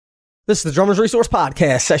This is the Drummers Resource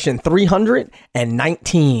Podcast, session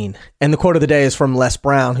 319. And the quote of the day is from Les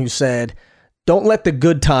Brown, who said, "Don't let the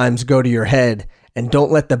good times go to your head, and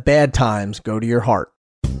don't let the bad times go to your heart."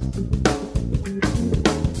 You're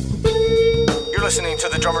listening to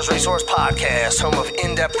the Drummers Resource Podcast, home of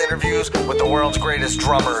in-depth interviews with the world's greatest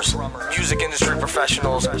drummers, music industry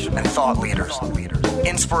professionals, and thought leaders.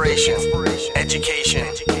 Inspiration, education,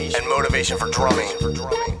 and motivation for drumming,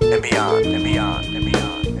 and beyond, and beyond, and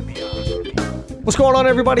beyond. What's going on,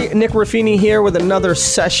 everybody? Nick Ruffini here with another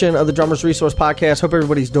session of the Drummers Resource Podcast. Hope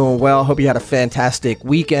everybody's doing well. Hope you had a fantastic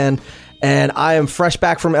weekend. And I am fresh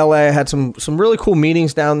back from LA. I had some really cool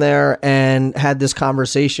meetings down there and had this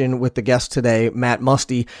conversation with the guest today, Matt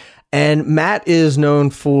Musty. And Matt is known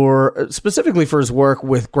specifically for his work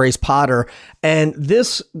with Grace Potter. And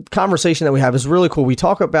this conversation that we have is really cool. We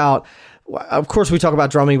talk about, of course, we talk about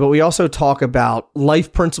drumming, but we also talk about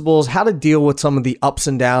life principles, how to deal with some of the ups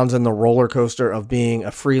and downs and the roller coaster of being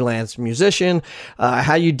a freelance musician,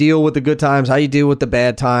 how you deal with the good times, how you deal with the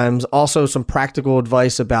bad times. Also, some practical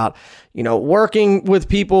advice about, working with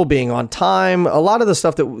people, being on time, a lot of the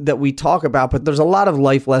stuff that we talk about, but there's a lot of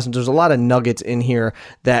life lessons. There's a lot of nuggets in here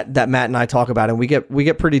that Matt and I talk about, and we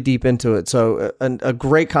get pretty deep into it. So a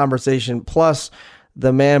great conversation. Plus,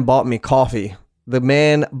 the man bought me coffee. The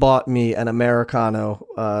man bought me an Americano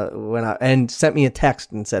and sent me a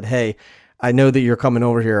text and said, "Hey, I know that you're coming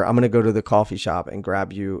over here. I'm going to go to the coffee shop and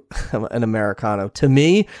grab you an Americano." To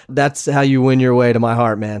me, that's how you win your way to my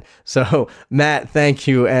heart, man. So, Matt, thank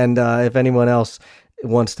you. And if anyone else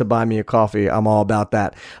wants to buy me a coffee, I'm all about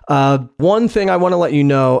that. One thing I want to let you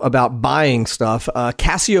know about buying stuff,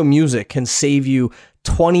 Casio Music can save you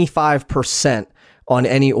 25% on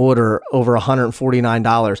any order over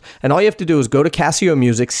 $149. And all you have to do is go to Casio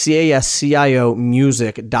Music, CASCIO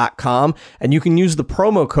music.com, and you can use the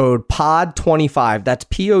promo code POD25. That's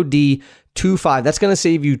POD25. That's going to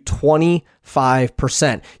save you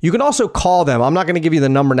 25%. You can also call them. I'm not going to give you the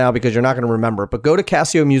number now because you're not going to remember it, but go to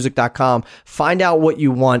CasioMusic.com, find out what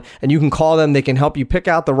you want, and you can call them. They can help you pick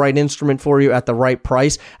out the right instrument for you at the right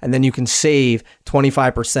price, and then you can save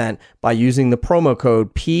 25% by using the promo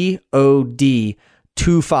code POD25.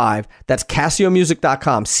 That's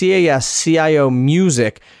CasioMusic.com, CASCIO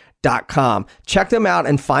music.com. Check them out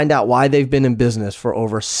and find out why they've been in business for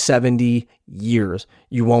over 70 years.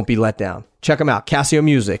 You won't be let down. Check them out,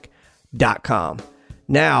 CasioMusic.com.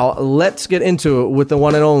 Now, let's get into it with the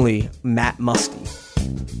one and only Matt Musty.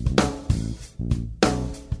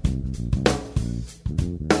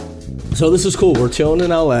 So this is cool. We're chilling in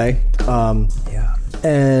LA.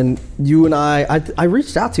 And you and I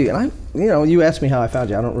reached out to you, and you asked me how I found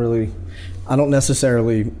you. I don't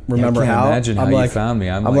necessarily remember how. I can't imagine how you found me.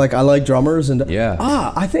 I'm like, I like drummers, and yeah.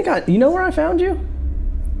 I think you know where I found you?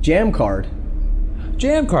 Jam Card,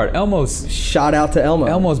 Elmo's. Shout out to Elmo.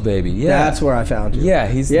 Elmo's baby, yeah. That's where I found you. Yeah,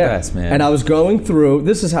 he's the best, man. And I was going through,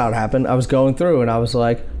 this is how it happened. I was going through, and I was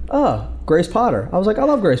like, Grace Potter. I was like, I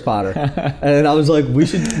love Grace Potter. And I was like, we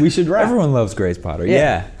should rap. Everyone loves Grace Potter.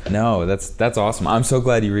 Yeah. No, that's awesome. I'm so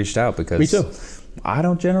glad you reached out because me too. I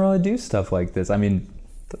don't generally do stuff like this. I mean,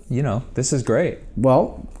 this is great.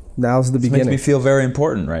 Well, now's the beginning. Makes me feel very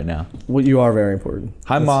important right now. Well, you are very important.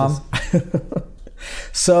 Hi, Mom.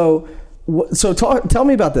 So tell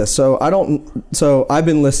me about this. So I've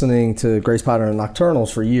been listening to Grace Potter and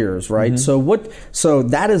Nocturnals for years, right? Mm-hmm. So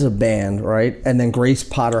that is a band, right? And then Grace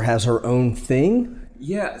Potter has her own thing?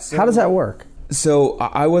 Yeah. How does that work? So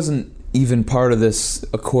I wasn't even part of this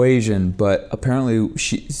equation, but apparently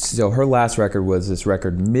her last record was this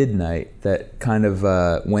record Midnight that kind of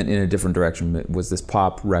went in a different direction. It was this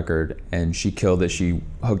pop record, and she killed it. She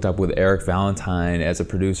hooked up with Eric Valentine as a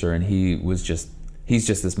producer, and he's just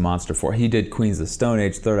this monster he did Queens of the Stone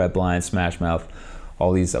Age, Third Eye Blind, Smash Mouth,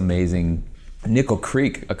 all these amazing Nickel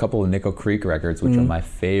Creek, a couple of Nickel Creek records, which are my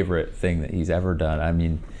favorite thing that he's ever done. I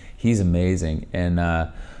mean, he's amazing.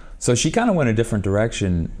 And so she kind of went a different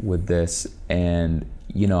direction with this, and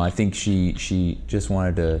I think she just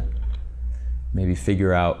wanted to maybe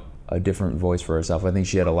figure out a different voice for herself. I think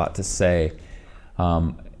she had a lot to say.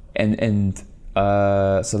 So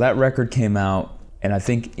that record came out. And I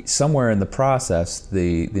think somewhere in the process,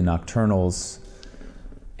 the Nocturnals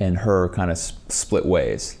and her kind of split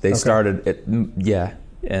ways. They started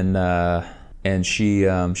and she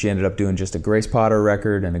ended up doing just a Grace Potter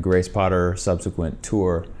record and a Grace Potter subsequent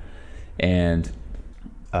tour. And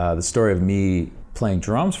the story of me playing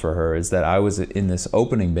drums for her is that I was in this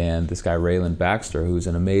opening band, this guy Raylan Baxter, who's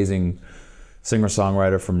an amazing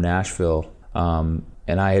singer-songwriter from Nashville. And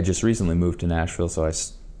I had just recently moved to Nashville, so I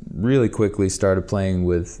really quickly started playing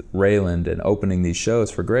with Raylan and opening these shows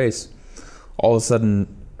for Grace. All of a sudden,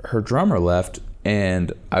 her drummer left,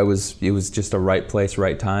 and it was just a right place,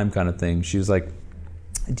 right time kind of thing. She was like,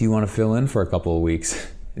 "Do you want to fill in for a couple of weeks?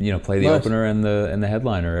 Play the opener and the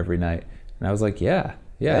headliner every night?" And I was like, "Yeah,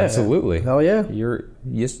 absolutely. Hell yeah.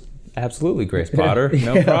 Yes, absolutely, Grace Potter,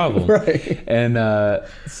 no problem." Right. And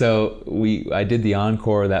so I did the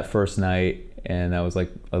encore that first night, and I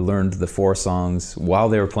learned the 4 songs while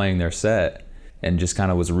they were playing their set, and just kind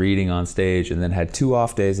of was reading on stage, and then had 2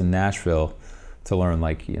 off days in Nashville to learn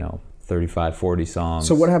 35, 40 songs.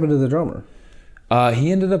 So what happened to the drummer?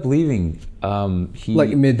 He ended up leaving.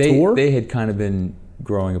 Mid-tour? They had kind of been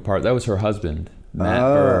growing apart. That was her husband, Matt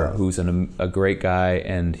Burr, who's a great guy,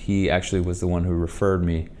 and he actually was the one who referred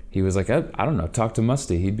me. He was like, I don't know, talk to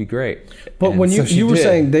Musty, he'd be great. But and when so you were did.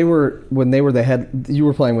 saying when they were the head, you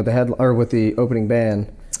were playing with the head or with the opening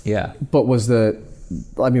band. Yeah. But were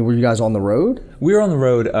you guys on the road? We were on the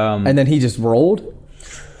road. And then he just rolled?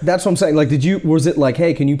 That's what I'm saying. Was it like,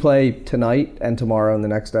 hey, can you play tonight and tomorrow and the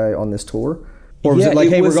next day on this tour? Or was it like,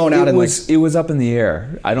 hey, we're going out and it was up in the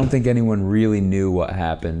air. I don't think anyone really knew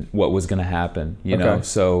what was going to happen, you know?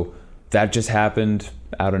 So that just happened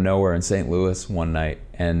out of nowhere in St. Louis one night.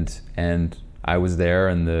 And I was there,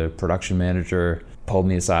 and the production manager pulled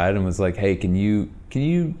me aside and was like, hey, can you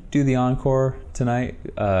do the encore tonight?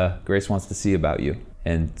 Grace wants to see about you.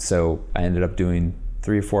 And so I ended up doing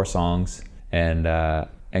 3 or 4 songs, and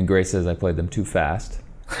Grace says I played them too fast,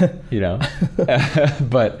 but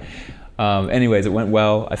anyways, it went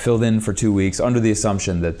well. I filled in for 2 weeks under the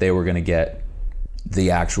assumption that they were going to get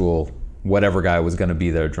the actual whatever guy was going to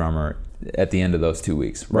be their drummer at the end of those 2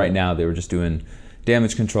 weeks. Right now, they were just doing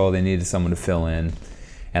Damage Control. They needed someone to fill in,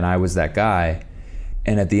 and I was that guy.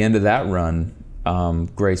 And at the end of that run,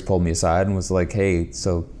 Grace pulled me aside and was like, hey,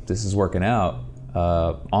 so this is working out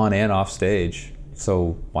on and off stage.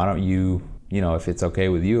 So why don't you, if it's okay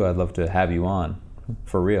with you, I'd love to have you on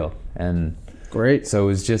for real. And great. So it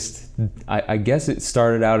was just, I guess it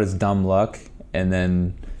started out as dumb luck, and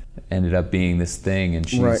then ended up being this thing. And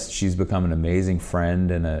she's become an amazing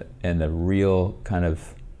friend and a real kind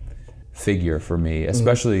of figure for me,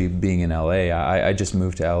 especially being in LA. I just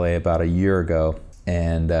moved to LA about a year ago,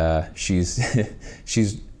 and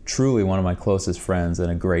she's truly one of my closest friends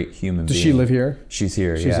and a great human being. Does she live here? She's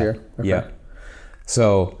here. She's here. Okay. Yeah.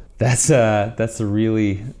 So that's a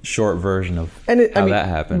really short version of how that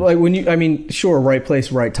happened. Like right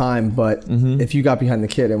place, right time, but if you got behind the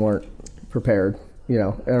kid and weren't prepared,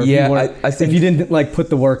 I think if you didn't put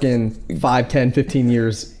the work in 5, 10, 15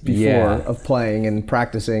 years before of playing and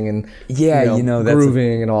practicing and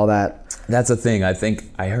grooving and all that. That's a thing. I think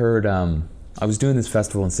I heard I was doing this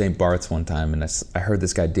festival in St. Bart's one time, and I heard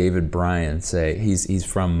this guy David Bryan say he's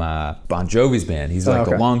from Bon Jovi's band. He's a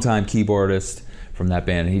longtime keyboardist from that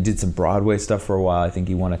band, and he did some Broadway stuff for a while. I think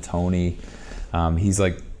he won a Tony. He's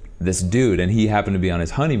like this dude, and he happened to be on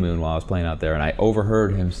his honeymoon while I was playing out there, and I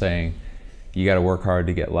overheard him saying, you got to work hard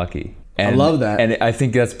to get lucky. And, I love that. And I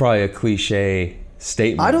think that's probably a cliche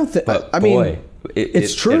statement. I don't think,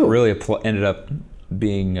 it's true. It really ended up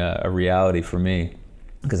being a reality for me,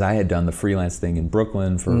 because I had done the freelance thing in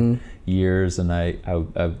Brooklyn for years, and I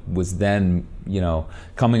was then,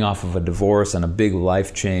 coming off of a divorce and a big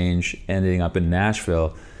life change, ending up in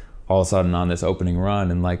Nashville, all of a sudden on this opening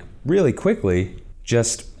run, and really quickly,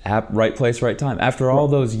 just right place, right time. After all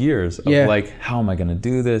those years of how am I going to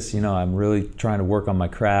do this? I'm really trying to work on my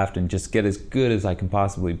craft and just get as good as I can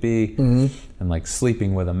possibly be. And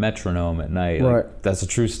sleeping with a metronome at night. That's a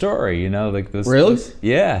true story, this. Really?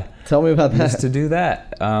 Yeah. Tell me about that. Just to do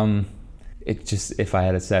that. It just, if I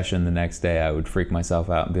had a session the next day, I would freak myself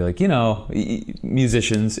out and be like,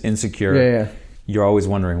 musicians, insecure. Yeah. You're always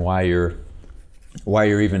wondering why you're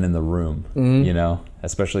even in the room,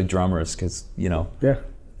 especially drummers, because,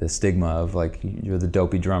 the stigma of you're the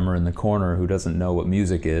dopey drummer in the corner who doesn't know what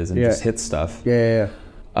music is and just hits stuff.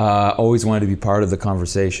 Always wanted to be part of the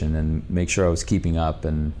conversation and make sure I was keeping up,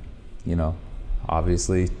 and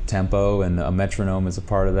obviously tempo and a metronome is a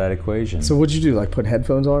part of that equation. So what'd you do? Put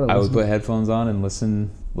headphones on? I would put headphones on and listen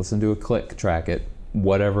to a click track at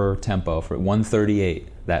whatever tempo for 138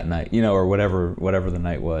 that night, or whatever the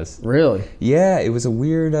night was. Really? Yeah, it was a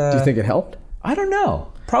weird. Do you think it helped? I don't know.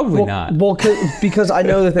 Probably not. Well, because I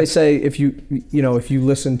know that they say if you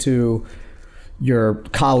listen to your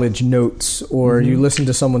college notes or you listen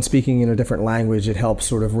to someone speaking in a different language, it helps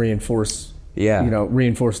sort of reinforce,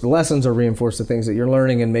 reinforce the lessons or reinforce the things that you're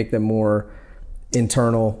learning and make them more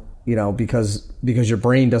internal, because your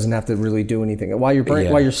brain doesn't have to really do anything. While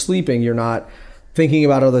you're sleeping, you're not thinking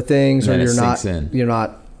about other things, or you're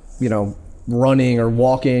not running or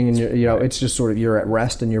walking, and it's just sort of, you're at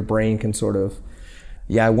rest and your brain can sort of.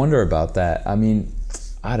 Yeah, I wonder about that. I mean,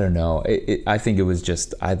 I don't know. I think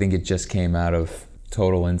it just came out of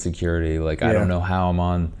total insecurity. Like, I don't know how I'm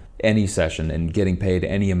on any session and getting paid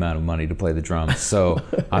any amount of money to play the drums. So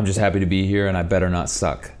I'm just happy to be here, and I better not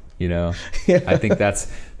suck, you know? Yeah. I think that's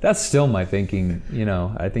still my thinking, you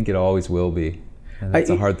know. I think it always will be. And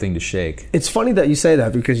that's a hard thing to shake. It's funny that you say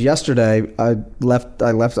that, because yesterday I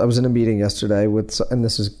was in a meeting yesterday with, and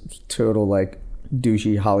this is total like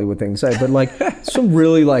douchey Hollywood thing to say, but like some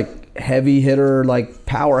really like heavy hitter, like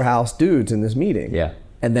powerhouse dudes in this meeting. Yeah.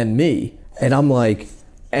 And then me. And I'm like,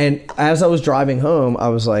 and as I was driving home, I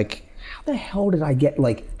was like, how the hell did I get,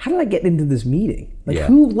 like, how did I get into this meeting? Like,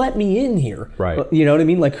 who let me in here? Right. You know what I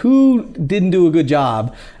mean? Like, who didn't do a good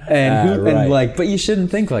job? And who, right. and like, but you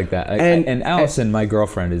shouldn't think like that. And Allison, my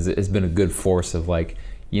girlfriend, has been a good force of like,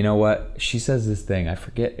 you know what? She says this thing, I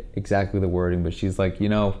forget exactly the wording, but she's like, you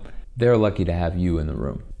know, they're lucky to have you in the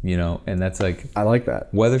room, you know? And that's like, I like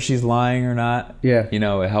that. Whether she's lying or not, you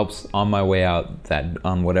know, it helps on my way out, that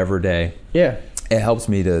on whatever day. Yeah. It helps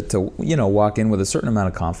me to you know, walk in with a certain amount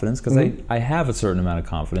of confidence, because I have a certain amount of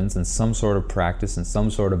confidence and some sort of practice and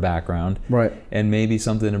some sort of background. Right. And maybe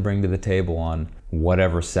something to bring to the table on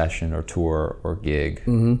whatever session or tour or gig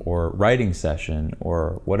or writing session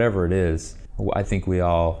or whatever it is. I think we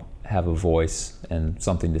all have a voice and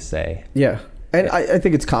something to say. Yeah. And I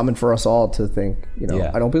think it's common for us all to think, you know,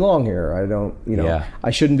 I don't belong here. I don't, you know, I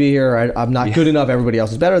shouldn't be here. I'm not good enough. Everybody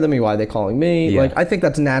else is better than me. Why are they calling me? Yeah. Like, I think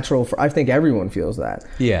that's natural. I think everyone feels that.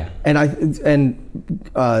 Yeah. And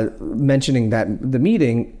mentioning that the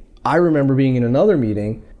meeting, I remember being in another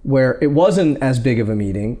meeting where it wasn't as big of a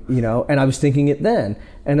meeting, you know, and I was thinking it then.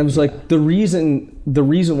 And I was like, the reason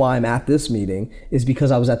why I'm at this meeting is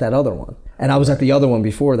because I was at that other one. And I was at the other one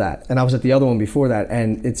before that. And I was at the other one before that.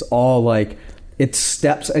 And it's all like, it's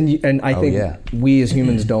steps, and I think we as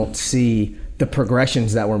humans don't see the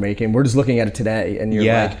progressions that we're making. We're just looking at it today, and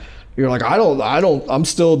you're like, I'm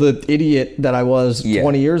still the idiot that I was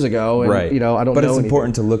 20 years ago, and you know, I don't know. But it's anything.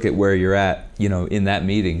 important to look at where you're at, you know, in that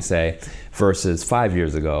meeting, say, versus 5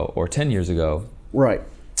 years ago or 10 years ago. Right.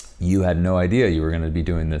 You had no idea you were going to be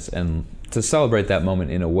doing this, and to celebrate that moment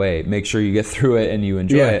in a way, make sure you get through it and you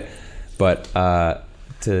enjoy it, but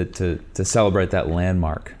to celebrate that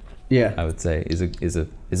landmark. Yeah, I would say is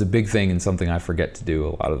a big thing, and something I forget to do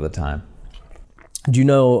a lot of the time. Do you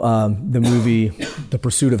know the movie The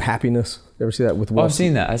Pursuit of Happiness? You ever see that with Will? Oh, I've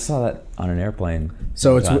seen that. I saw that on an airplane.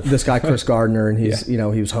 So it's this guy Chris Gardner, and he's you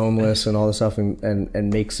know, he was homeless and all this stuff,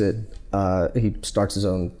 and makes it. He starts his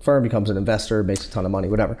own firm, becomes an investor, makes a ton of money,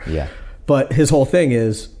 whatever. Yeah. But his whole thing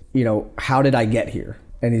is, you know, how did I get here?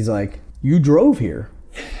 And he's like, you drove here.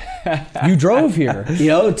 You drove here. You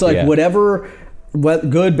know, it's like whatever. What,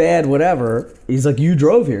 good, bad, whatever. He's like, you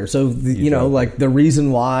drove here. So, you know, like the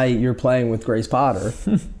reason why you're playing with Grace Potter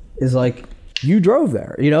is like, you drove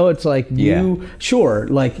there. You know, it's like sure,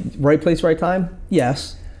 like right place, right time.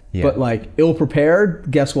 Yes. Yeah. But like ill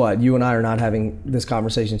prepared, guess what? You and I are not having this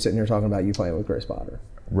conversation sitting here talking about you playing with Grace Potter.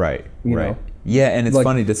 Right. You know? Yeah. And it's like,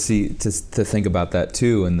 funny to think about that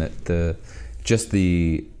too. And that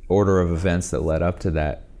the order of events that led up to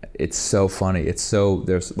that. It's so funny.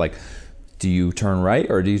 There's like, do you turn right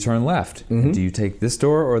or do you turn left? Do you take this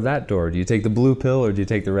door or that door? Do you take the blue pill or do you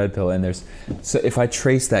take the red pill? And so if I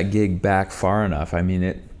trace that gig back far enough, I mean,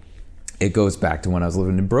 it goes back to when I was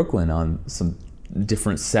living in Brooklyn on some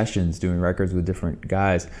different sessions, doing records with different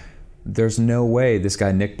guys. There's no way this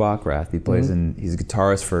guy, Nick Bockrath, he plays he's a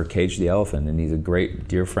guitarist for Cage the Elephant, and he's a great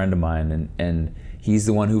dear friend of mine, and he's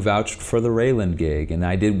the one who vouched for the Rayland gig, and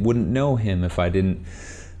I wouldn't know him if I didn't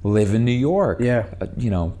live in New York,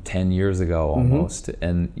 10 years ago almost.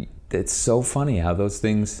 And it's so funny how those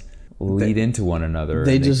things lead into one another.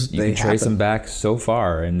 You can trace them back so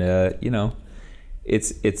far, and you know,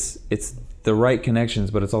 it's the right connections,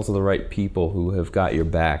 but it's also the right people who have got your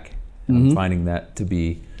back. I'm finding that to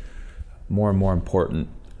be more and more important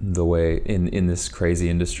the way in this crazy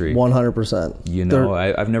industry. 100%. You know,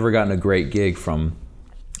 I've never gotten a great gig from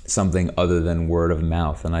something other than word of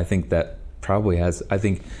mouth, and I think that probably I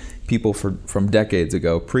think people from decades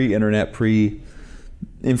ago, pre-internet,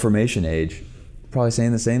 pre-information age, probably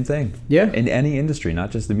saying the same thing. Yeah. In any industry, not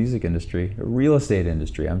just the music industry, real estate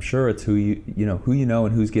industry. I'm sure it's who you know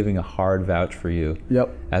and who's giving a hard vouch for you. Yep.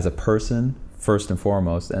 As a person, first and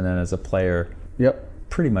foremost, and then as a player. Yep.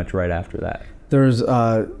 Pretty much right after that. There's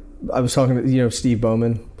I was talking to Steve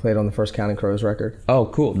Bowman, played on the first Counting Crows record. Oh,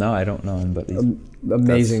 cool. No, I don't know him, but he's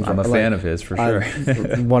amazing. I'm a fan of his for sure.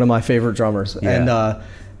 One of my favorite drummers. Yeah.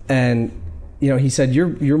 And you know, he said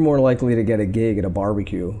you're more likely to get a gig at a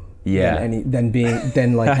barbecue than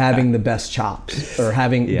having the best chops or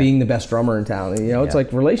being the best drummer in town. It's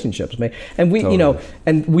like relationships, man. And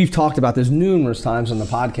and we've talked about this numerous times on the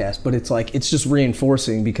podcast, but it's just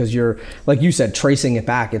reinforcing because you're, like you said, tracing it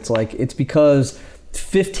back. It's because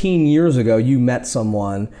 15 years ago you met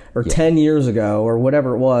someone, or 10 years ago, or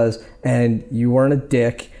whatever it was, and you weren't a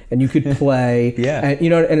dick and you could play.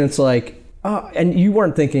 And it's like, and you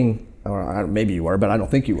weren't thinking, or maybe you were, but I don't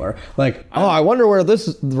think you were. Like, I wonder where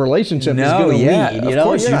this relationship is going to lead. Of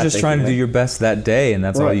course, you're just trying to do your best that day, and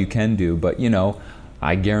that's all you can do. But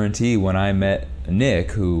I guarantee when I met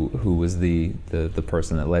Nick, who was the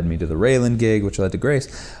person that led me to the Raylan gig, which led to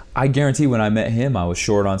Grace, I guarantee when I met him, I was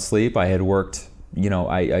short on sleep. I had worked,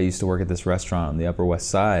 I used to work at this restaurant on the Upper West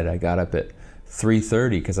Side. I got up at 3:30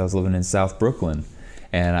 because I was living in South Brooklyn.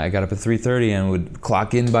 And I got up at 3:30 and would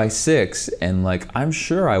clock in by 6. And I'm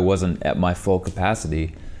sure I wasn't at my full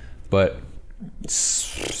capacity, but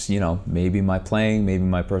maybe my playing, maybe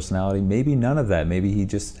my personality, maybe none of that. Maybe he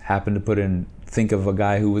just happened to think of a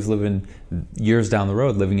guy who was living years down the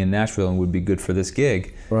road, living in Nashville, and would be good for this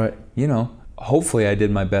gig. Right. Hopefully I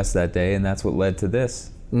did my best that day, and that's what led to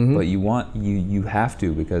this. Mm-hmm. But you have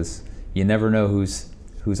to, because you never know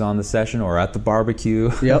who's on the session or at the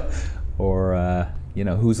barbecue. Yep. Or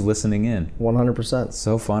who's listening in. 100%.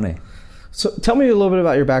 So funny. So tell me a little bit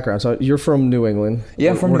about your background. So you're from New England.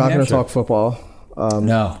 Yeah, from New Hampshire. We're not going to talk football.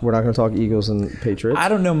 No. We're not going to talk Eagles and Patriots. I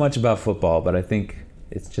don't know much about football, but I think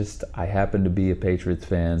it's just I happen to be a Patriots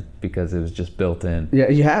fan because it was just built in.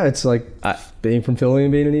 Yeah. It's like being from Philly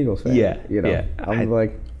and being an Eagles fan. Yeah.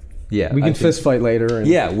 We can fist fight later.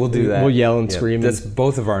 And we'll do that. We'll yell and scream. That's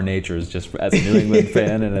both of our natures, just as a New England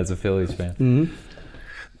fan and as a Phillies fan.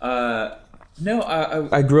 Mm-hmm. No,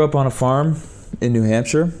 I grew up on a farm in New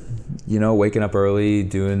Hampshire, waking up early,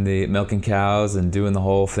 doing the milking cows and doing the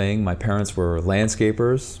whole thing. My parents were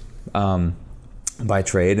landscapers by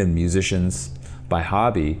trade and musicians by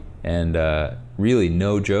hobby, and really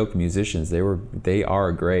no joke musicians. They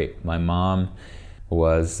are great. My mom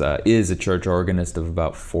is a church organist of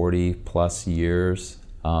about 40 plus years.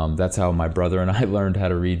 That's how my brother and I learned how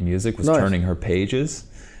to read music, was turning her pages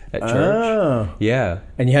at church. Oh. Yeah.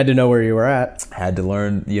 And you had to know where you were at. Had to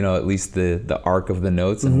learn, at least the arc of the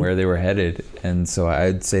notes and where they were headed. And so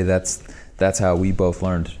I'd say that's how we both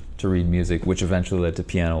learned to read music, which eventually led to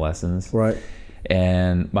piano lessons. Right.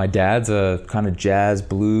 And my dad's a kind of jazz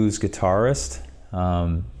blues guitarist,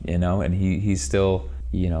 and he's still,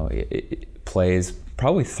 plays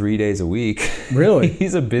probably 3 days a week. Really?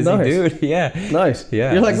 He's a busy dude. Yeah. Nice.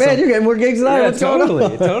 Yeah. You're like, man, you're getting more gigs than I. What's totally,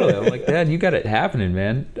 going on? Totally. I'm like, Dad, you got it happening,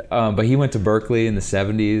 man. But he went to Berkeley in the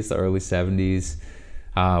 70s, the early 70s.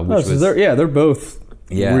 They're both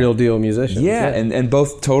real deal musicians. Yeah, and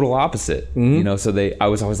both total opposite. Mm-hmm. So I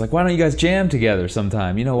was always like, why don't you guys jam together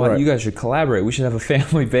sometime? You know what? Right. You guys should collaborate. We should have a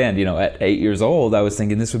family band. At 8 years old, I was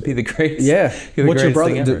thinking this would be the greatest. Yeah. What's your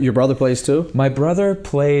brother? Your brother plays too? My brother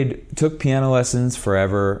took piano lessons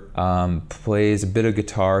forever. Plays a bit of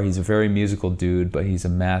guitar. He's a very musical dude, but he's a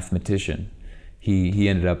mathematician. He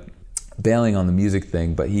ended up bailing on the music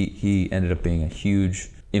thing, but he ended up being a huge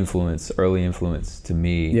early influence to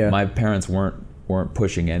me. Yeah. My parents weren't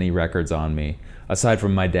pushing any records on me, aside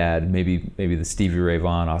from my dad, maybe the Stevie Ray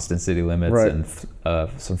Vaughan, Austin City Limits, right, and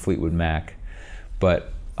some Fleetwood Mac.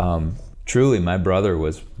 But truly, my brother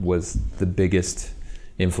was the biggest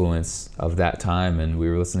influence of that time, and we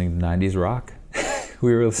were listening to 90s rock.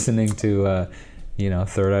 We were listening to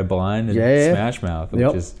Third Eye Blind and Smash Mouth,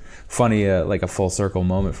 which is funny, like a full circle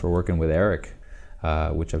moment for working with Eric,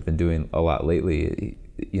 which I've been doing a lot lately.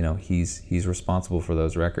 He's responsible for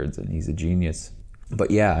those records, and he's a genius. But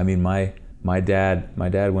yeah, I mean, my dad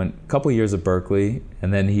went a couple years at Berkeley,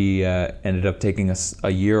 and then he ended up taking a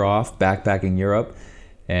year off, backpacking Europe,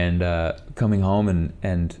 and coming home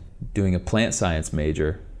and doing a plant science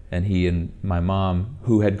major. And he and my mom,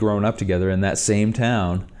 who had grown up together in that same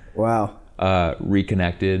town,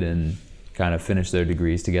 reconnected and kind of finished their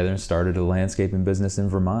degrees together and started a landscaping business in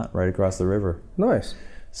Vermont, right across the river. Nice.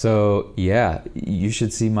 So yeah, you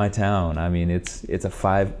should see my town. I mean, it's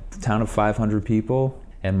a town of 500 people,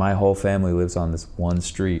 and my whole family lives on this one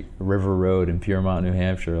street, River Road in Piermont, New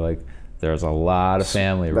Hampshire. Like, there's a lot of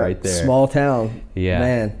family right there. Small town. Yeah.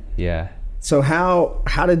 Man. Yeah. So how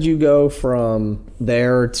did you go from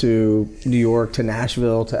there to New York to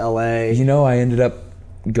Nashville to LA? I ended up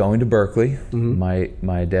going to Berkeley. Mm-hmm.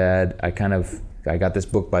 My dad, I got this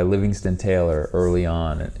book by Livingston Taylor early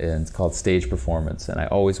on, and it's called Stage Performance, and I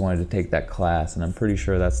always wanted to take that class, and I'm pretty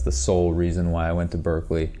sure that's the sole reason why I went to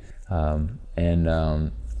Berkeley.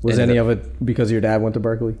 Was any of it because your dad went to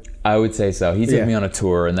Berkeley? I would say so. He took me on a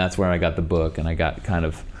tour, and that's where I got the book, and I got kind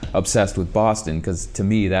of obsessed with Boston, because to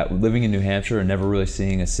me, that living in New Hampshire and never really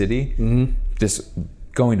seeing a city, this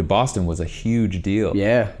going to Boston was a huge deal.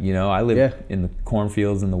 Yeah. You know, I lived in the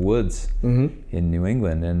cornfields and the woods in New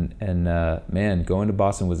England, and man, going to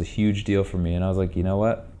Boston was a huge deal for me, and I was like, you know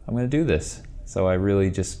what? I'm going to do this. So I really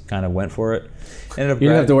just kind of went for it. You didn't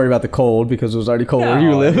have to worry about the cold because it was already cold where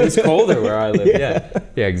you live. It's colder where I live,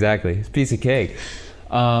 yeah, exactly. It's a piece of cake.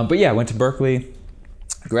 But yeah, I went to Berkeley,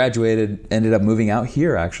 graduated, ended up moving out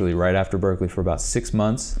here actually right after Berkeley for about 6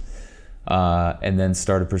 months, and then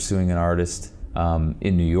started pursuing an artist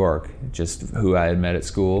in New York, just who I had met at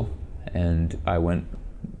school, and I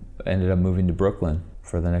ended up moving to Brooklyn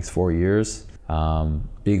for the next 4 years.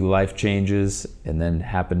 Big life changes, and then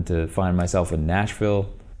happened to find myself in Nashville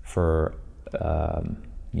for a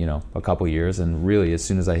couple years, and really as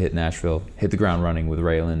soon as I hit Nashville, hit the ground running with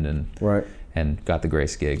Rayland and got the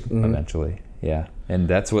Grace gig eventually. Yeah, and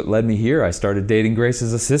that's what led me here. I started dating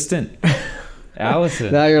Grace's assistant,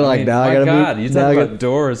 Allison. Now you're like, now I gotta God, you talk about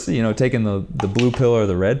doors, taking the blue pill or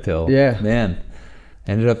the red pill. Yeah, man.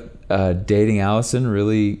 Ended up dating Allison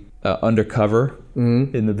really undercover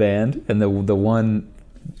in the band, and the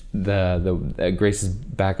Grace's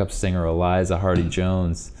backup singer, Eliza Hardy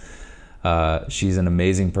Jones, she's an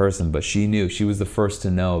amazing person, but she was the first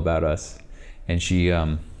to know about us, and she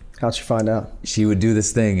how'd she find out? She would do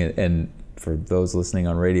this thing, and for those listening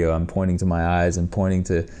on radio, I'm pointing to my eyes and pointing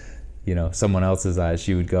to someone else's eyes.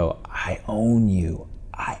 She would go, I own you,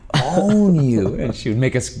 and she would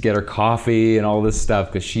make us get her coffee and all this stuff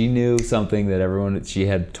because she knew something that she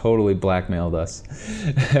had totally blackmailed us.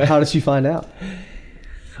 How did she find out?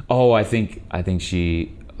 Oh, I think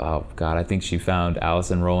she found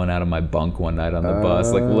Allison rolling out of my bunk one night on the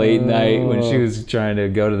bus, like late night when she was trying to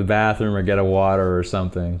go to the bathroom or get a water or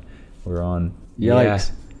something. We're on. Yikes.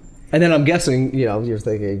 Yeah. And then I'm guessing, you're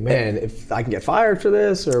thinking, man, if I can get fired for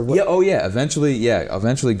this or what? Yeah, oh yeah.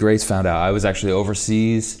 Eventually Grace found out. I was actually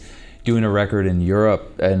overseas doing a record in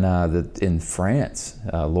Europe and in France,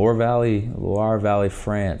 Loire Valley,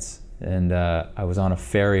 France. And I was on a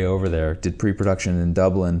ferry over there, did pre-production in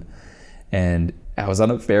Dublin, and I was on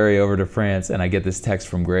a ferry over to France, and I get this text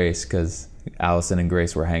from Grace, because Allison and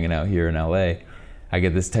Grace were hanging out here in LA. I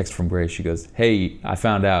get this text from Grace. She goes, hey, I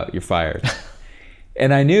found out you're fired.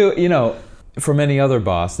 And I knew, from any other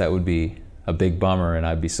boss, that would be a big bummer, and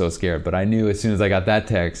I'd be so scared. But I knew as soon as I got that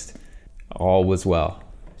text, all was well.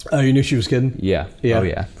 Oh, you knew she was kidding? Yeah. Oh,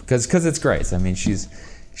 yeah. Because it's Grace. I mean, she's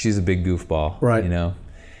a big goofball, right?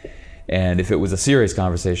 And if it was a serious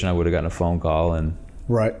conversation, I would have gotten a phone call and...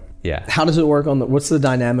 Right. Yeah. How does it work what's the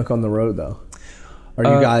dynamic on the road, though? Are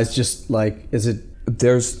you guys just like, is it...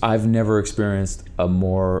 I've never experienced a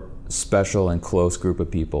more special and close group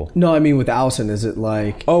of people. No, I mean with Allison, is it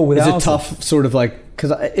like... Oh, with Allison. Is it tough, sort of like...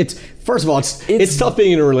 Because it's... First of all, it's tough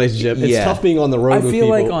being in a relationship. It's tough being on the road with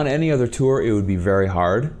people. I feel like on any other tour, it would be very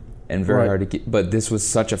hard and very hard to get... But this was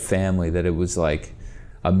such a family that it was like...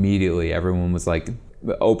 Immediately, everyone was like...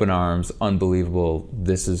 Open arms, unbelievable.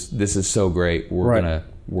 This is so great. We're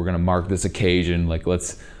gonna mark this occasion. Like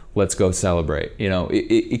let's go celebrate.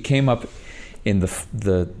 It came up in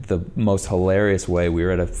the most hilarious way. We were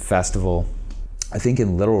at a festival, I think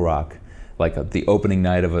in Little Rock, like the opening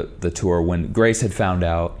night of the tour, when Grace had found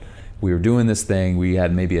out we were doing this thing. We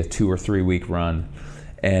had maybe a 2 or 3 week run,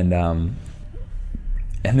 and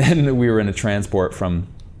then we were in a transport from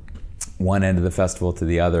one end of the festival to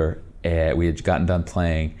the other. We had gotten done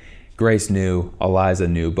playing. Grace knew, Eliza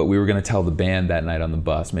knew, but we were going to tell the band that night on the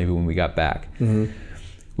bus, maybe when we got back. Mm-hmm.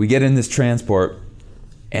 We get in this transport,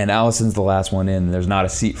 and Allison's the last one in, and there's not a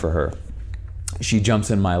seat for her. She jumps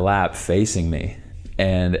in my lap facing me,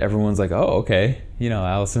 and everyone's like, oh, okay.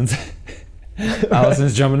 Allison's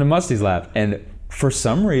jumping in Musty's lap. And for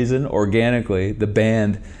some reason, organically, the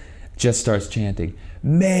band just starts chanting,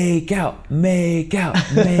 make out, make out,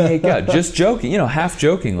 make out. Just joking, half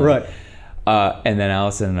jokingly. Right. And then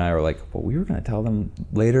Allison and I were like, well, we were going to tell them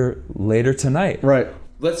later tonight. Right.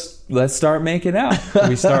 Let's start making out.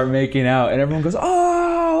 We start making out, and everyone goes,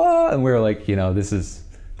 oh, and we were like, this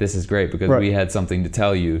is great because we had something to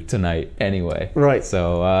tell you tonight anyway. Right.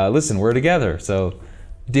 So listen, we're together, so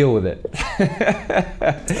deal with it.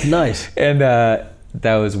 Nice. And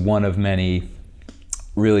that was one of many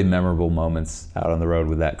really memorable moments out on the road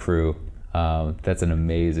with that crew. That's an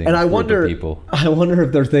amazing group of people. I wonder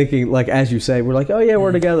if they're thinking, like, as you say, we're like, oh yeah,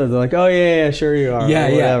 we're together. They're like, oh yeah, sure you are.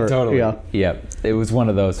 Yeah, totally. Yeah. It was one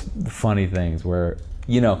of those funny things where,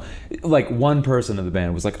 like one person in the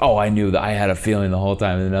band was like, oh, I knew that I had a feeling the whole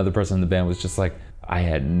time. And another person in the band was just like, I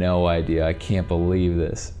had no idea. I can't believe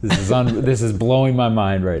this. This is blowing my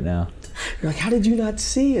mind right now. You're like, how did you not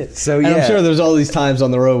see it? So and I'm sure there's all these times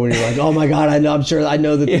on the road when you're like, oh my God, I know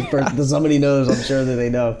that this person, somebody knows. I'm sure that they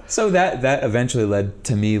know. So that eventually led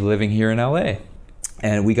to me living here in LA,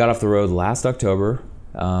 and we got off the road last October,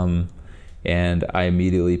 and I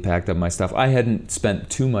immediately packed up my stuff. I hadn't spent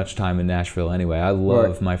too much time in Nashville anyway. I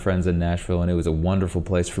love my friends in Nashville, and it was a wonderful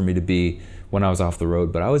place for me to be when I was off the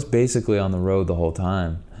road. But I was basically on the road the whole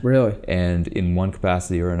time. Really? And in one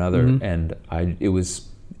capacity or another, and it was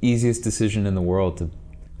easiest decision in the world to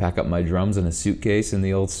pack up my drums in a suitcase in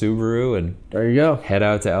the old Subaru and there you go, head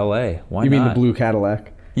out to LA. Why not? You mean the blue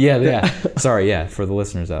Cadillac? Yeah. Sorry, for the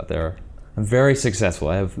listeners out there. I'm very successful.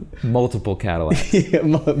 I have multiple Cadillacs.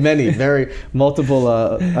 Multiple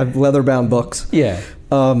I have leather-bound books. Yeah.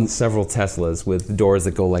 Several Teslas with doors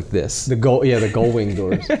that go like this. The Gullwing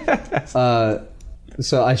doors.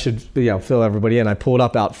 So I should fill everybody in. I pulled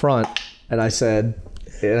up out front and I said,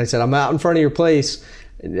 I'm out in front of your place.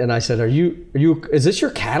 And I said, is this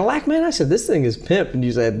your Cadillac, man? I said, this thing is pimp. And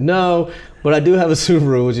you said, no, but I do have a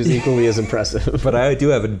Subaru, which is equally as impressive. But I do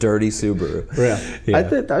have a dirty Subaru. Yeah. I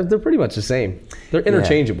think they're pretty much the same. They're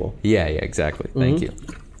interchangeable. Yeah, exactly. Thank you.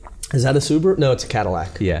 Is that a Subaru? No, it's a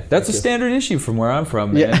Cadillac. Yeah, that's a standard issue from where I'm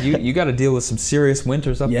from, man. Yeah. You got to deal with some serious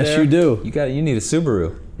winters up there. Yes, you do. You need a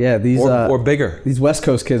Subaru. Yeah, or bigger. These West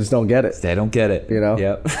Coast kids don't get it. They don't get it.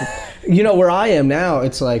 Yep. Where I am now,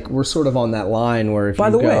 it's like we're sort of on that line where if By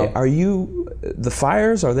the way, are you the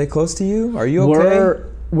fires? Are they close to you? Are you okay?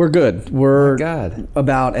 We're good. We're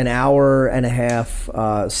about an hour and a half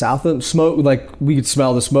south of smoke. Like we could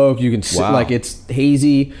smell the smoke. You can see, like it's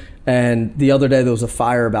hazy. And the other day there was a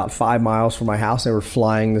fire about 5 miles from my house. They were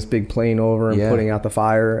flying this big plane over and putting out the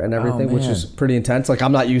fire and everything, which is pretty intense. Like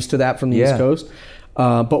I'm not used to that from the East Coast.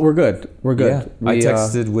 But we're good. We're good. Yeah. I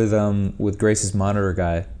texted with Grace's monitor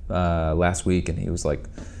guy last week, and he was like,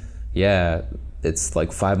 "Yeah, it's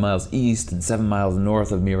like 5 miles east and 7 miles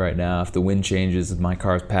north of me right now. If the wind changes, my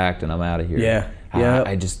car's packed and I'm out of here." Yeah.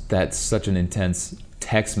 That's such an intense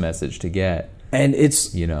text message to get. And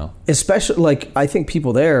it's especially like I think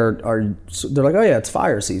people there they're like, oh yeah, it's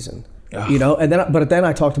fire season. And then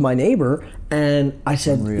I talked to my neighbor and I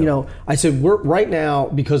said, we're right now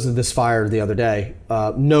because of this fire the other day,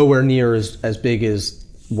 nowhere near as big as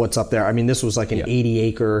what's up there. I mean, this was like an 80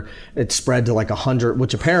 acre. It spread to like 100,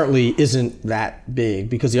 which apparently isn't that big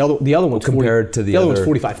because the other one's compared to the other one's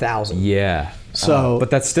 45,000. Yeah. So, but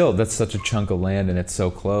that's such a chunk of land and it's so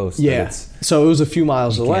close. Yeah. So it was a few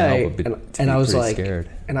miles away, and I was like, scared.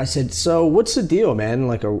 And I said, so what's the deal, man?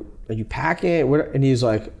 Like, are you packing? And he's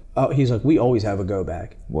like, we always have a go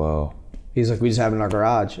bag. Whoa. He's like, we just have it in our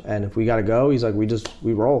garage, and if we got to go, he's like,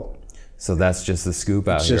 we roll. So that's just the scoop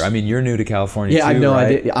out here. I mean, you're new to California too, I know.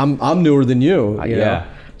 right? I'm newer than you. You know?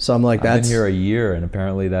 So I'm like, I've been here a year, and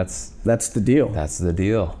apparently that's the deal. That's the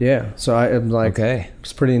deal. Yeah. So I'm like, okay,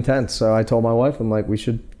 it's pretty intense. So I told my wife, I'm like, we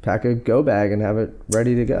should pack a go bag and have it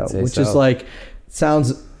ready to go, which is like,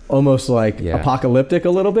 sounds almost like apocalyptic a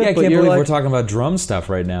little bit. Yeah, I can't believe we're talking about drum stuff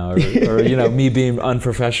right now, or me being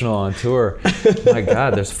unprofessional on tour. My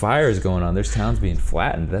God, there's fires going on. There's towns being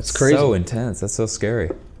flattened. That's crazy. So intense. That's so scary.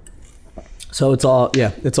 So it's all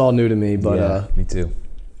new to me, but me too.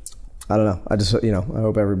 I don't know. I just I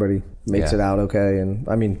hope everybody makes it out okay. And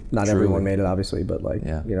I mean, not everyone made it obviously, but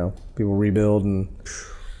people rebuild. And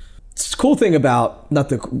it's the cool thing about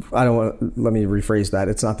let me rephrase that.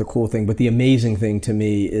 It's not the cool thing, but the amazing thing to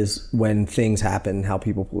me is when things happen, how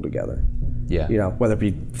people pull together. Yeah. Whether it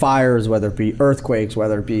be fires, whether it be earthquakes,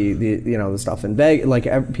 whether it be the stuff in Vegas,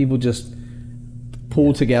 like people just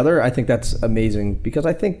pull together. I think that's amazing because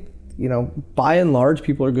I think by and large,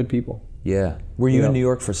 people are good people. Yeah. Were you in New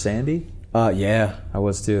York for Sandy? Yeah. I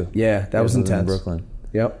was too. Yeah, that was intense. In Brooklyn.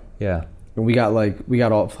 Yep. Yeah. And we got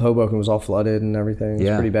all Hoboken was all flooded and everything. It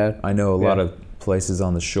was pretty bad. I know a lot of places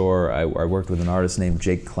on the shore. I worked with an artist named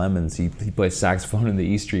Jake Clemens. He plays saxophone in the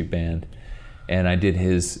E Street Band, and I did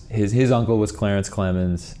his uncle was Clarence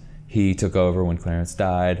Clemens. He took over when Clarence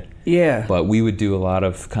died. Yeah. But we would do a lot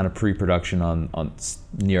of kind of pre-production on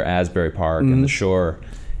near Asbury Park and the shore,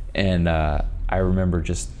 and I remember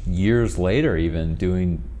just years later even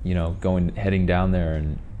doing, heading down there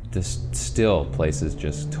and just still places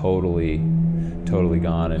just totally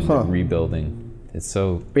gone and rebuilding. It's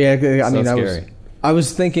so scary. I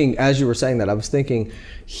was thinking, as you were saying that, I was thinking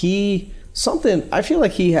I feel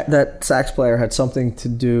like that sax player had something to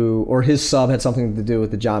do, or his sub had something to do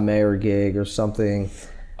with the John Mayer gig or something.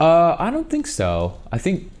 I don't think so. I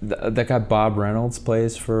think that guy Bob Reynolds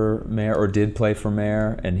plays for Mayer, or did play for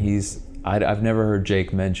Mayer, and I've never heard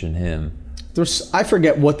Jake mention him. I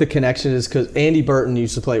forget what the connection is, because Andy Burton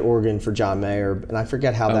used to play organ for John Mayer, and I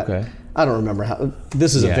forget how that. I don't remember how.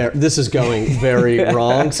 This is going very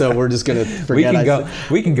wrong, so we're just gonna forget.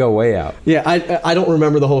 We can go way out. Yeah, I don't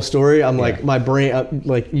remember the whole story. I'm like, my brain,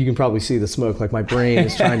 like you can probably see the smoke. Like my brain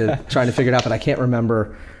is trying to figure it out, but I can't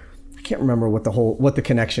remember what the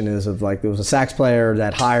connection is of, like, there was a sax player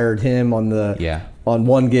that hired him on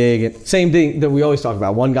one gig. And same thing that we always talk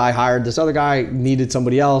about. One guy hired this other guy, needed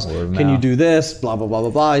somebody else. Can you do this? Blah, blah, blah, blah,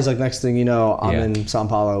 blah. He's like, next thing you know, I'm in Sao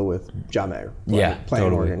Paulo with John Mayer.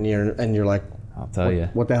 Playing organ. And you're like, I'll tell you.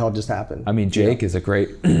 What the hell just happened? I mean, Jake is a great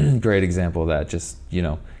example of that. Just,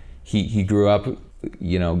 he grew up,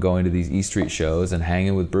 going to these E Street shows and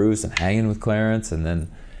hanging with Bruce and hanging with Clarence, and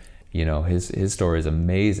then, his story is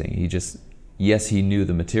amazing. He just, yes, he knew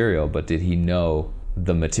the material, but did he know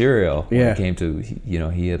the material when it came to,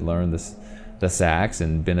 he had learned the sax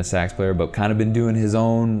and been a sax player, but kind of been doing his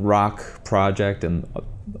own rock project and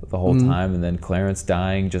the whole time. And then Clarence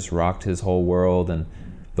dying just rocked his whole world and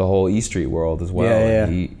the whole E Street world as well. And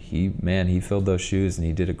he filled those shoes and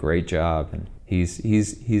he did a great job. And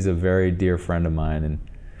he's a very dear friend of mine. And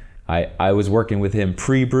I was working with him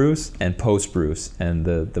pre-Bruce and post-Bruce, and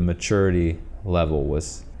the maturity level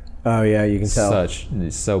was you can tell.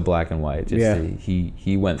 So black and white.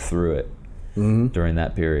 He went through it during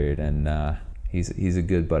that period, and he's a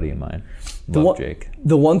good buddy of mine. Love Jake.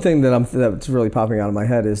 The one thing that's really popping out of my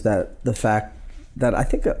head is that the fact that I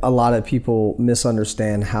think a lot of people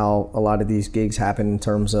misunderstand how a lot of these gigs happen in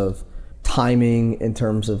terms of timing, in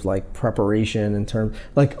terms of like preparation, in terms,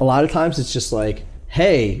 like, a lot of times it's just like,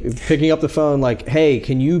 hey, picking up the phone, like, hey,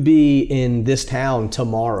 can you be in this town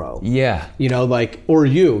tomorrow? Yeah. Or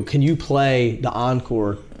can you play the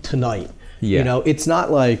encore tonight? Yeah. It's not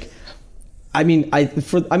like,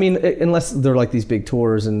 unless they're like these big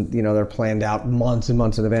tours and, they're planned out months and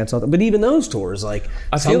months in advance. But even those tours, like,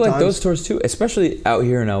 I feel like those tours too, especially out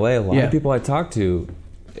here in LA, a lot of people I talk to,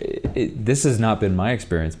 this has not been my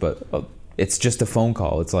experience, but it's just a phone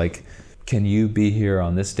call. It's like, can you be here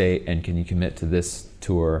on this date, and can you commit to this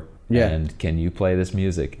tour, and can you play this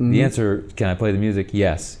music? The answer, can I play the music?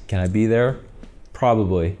 Yes. Can I be there?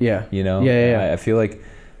 Probably. Yeah. I feel like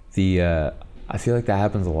that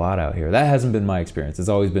happens a lot out here. That hasn't been my experience. It's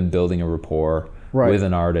always been building a rapport with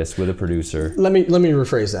an artist, with a producer. Let me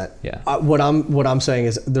rephrase that. Yeah. What I'm saying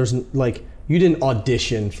is, there's like, you didn't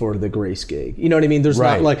audition for the Grace gig. You know what I mean? There's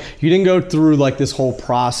not like, you didn't go through like this whole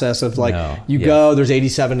process of like, go, there's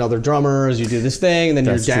 87 other drummers, you do this thing, and then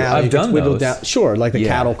you're down. I've done those. Down. Sure, like the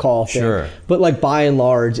cattle call thing. Sure. But like, by and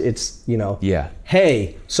large, it's,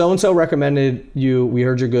 hey, so-and-so recommended you, we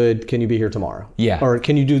heard you're good, can you be here tomorrow? Yeah. Or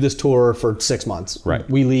can you do this tour for 6 months? Right.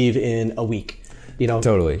 We leave in a week.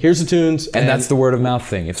 Totally. Here's the tunes. And that's the word of mouth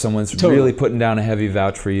thing. If someone's really putting down a heavy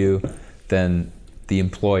vouch for you, then the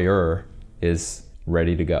employer is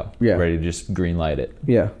ready to go. Yeah. Ready to just green light it.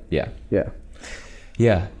 Yeah. Yeah. Yeah.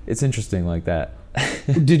 Yeah. It's interesting like that.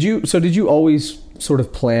 Did you always sort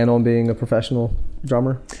of plan on being a professional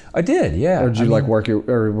drummer? I did, yeah. Or did you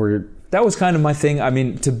were you? That was kind of my thing. I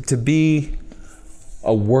mean, to be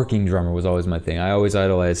a working drummer was always my thing. I always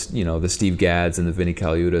idolized, the Steve Gadds and the Vinnie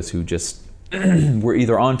Colaiutas, who just were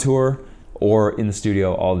either on tour or in the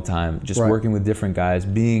studio all the time, just working with different guys,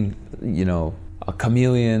 being, a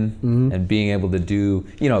chameleon, and being able to do,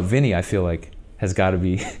 Vinny, I feel like, has got to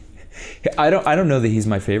be, I don't know that he's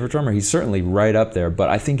my favorite drummer. He's certainly right up there, but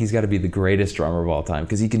I think he's got to be the greatest drummer of all time,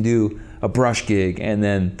 because he can do a Brush gig and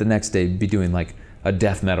then the next day be doing like a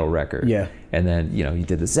death metal record. Yeah. And then, he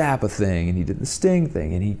did the Zappa thing and he did the Sting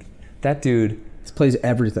thing, and that dude plays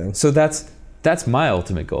everything. So that's my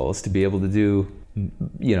ultimate goal, is to be able to do,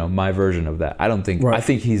 my version of that. I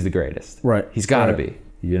think he's the greatest. Right. He's got to be.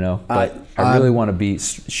 But I really want to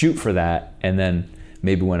shoot for that, and then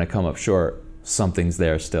maybe when I come up short, something's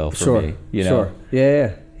there still for me. Sure.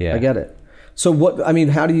 Yeah. I get it. So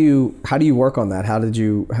how do you work on that? How did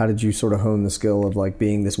you sort of hone the skill of like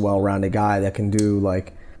being this well-rounded guy that can do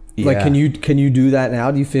like can you do that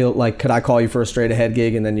now? Do you feel like, could I call you for a straight ahead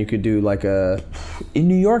gig and then you could do like a? In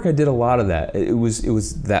New York, I did a lot of that. It was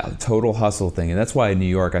that total hustle thing, and that's why in New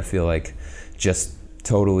York I feel like just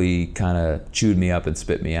totally kind of chewed me up and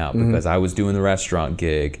spit me out, because I was doing the restaurant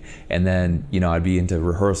gig, and then I'd be into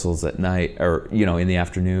rehearsals at night, or in the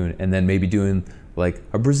afternoon, and then maybe doing like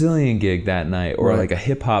a Brazilian gig that night, or like a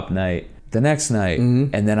hip hop night the next night,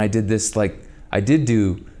 and then I did this, like, I did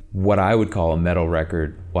do what I would call a metal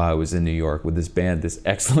record while I was in New York with this band, this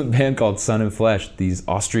excellent band called Sun and Flesh, these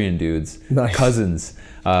Austrian dudes, cousins,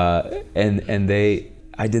 and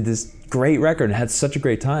I did this great record and had such a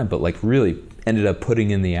great time, but like really ended up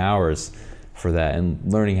putting in the hours for that, and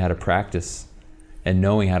learning how to practice and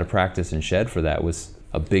knowing how to practice and shed for that was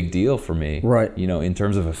a big deal for me. Right. You know, in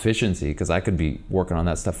terms of efficiency, because I could be working on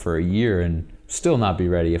that stuff for a year and still not be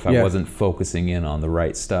ready if I wasn't focusing in on the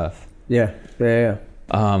right stuff. Yeah.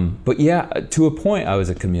 But yeah, to a point, I was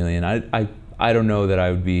a chameleon. I don't know that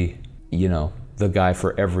I would be, you know, the guy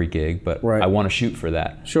for every gig, but I want to shoot for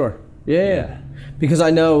that. Sure. Yeah. Because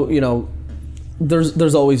I know, you know,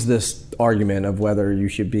 there's always this argument of whether you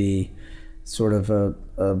should be sort of a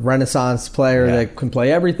Renaissance player that can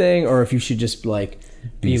play everything, or if you should just like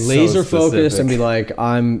be laser focused and be like,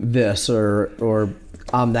 I'm this or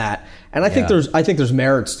I'm that. And I think there's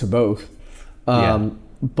merits to both.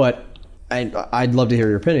 But I'd love to hear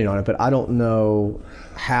your opinion on it, but I don't know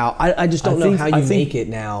how. I just don't know how you make it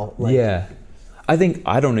now. Like,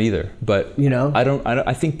 I don't either. But you know,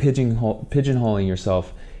 I think pigeonholing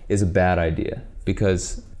yourself is a bad idea,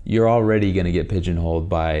 because you're already going to get pigeonholed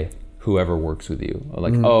by whoever works with you.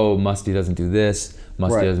 Like, oh, Musty doesn't do this,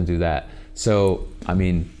 Musty doesn't do that. So, I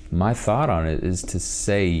mean, my thought on it is to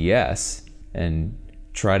say yes and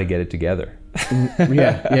try to get it together.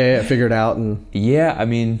 Figure it out. And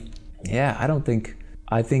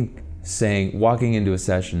I think walking into a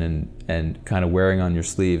session and kind of wearing on your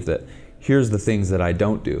sleeve that here's the things that I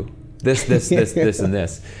don't do. This, and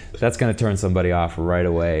this. That's going to turn somebody off right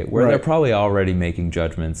away, where they're probably already making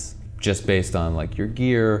judgments just based on like your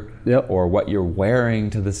gear or what you're wearing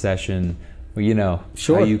to the session, or, you know,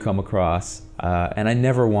 how you come across. And I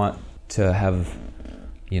never want to have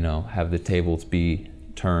the tables be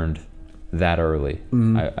turned that early.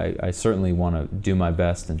 I certainly want to do my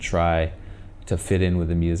best and try to fit in with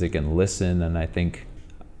the music and listen. And I think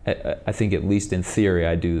at least in theory,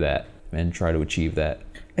 I do that and try to achieve that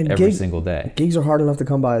every single day. Gigs are hard enough to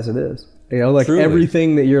come by as it is. You know, like Truly.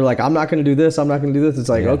 Everything that you're like, I'm not going to do this, I'm not going to do this. It's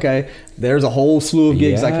like, okay, there's a whole slew of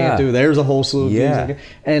gigs I can't do. There's a whole slew of gigs I can't.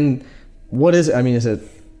 And what is it? I mean, is it,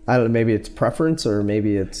 I don't know, maybe it's preference, or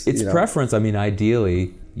maybe it's preference. I mean,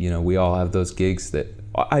 ideally, you know, we all have those gigs that,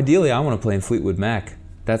 ideally I want to play in Fleetwood Mac.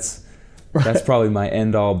 That's probably my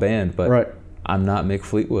end all band, but I'm not Mick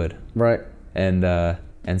Fleetwood. Right.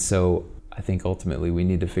 And so I think ultimately we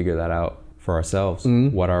need to figure that out for ourselves,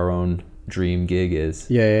 what our own dream gig is.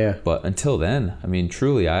 But until then, I mean,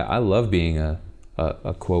 truly, I love being a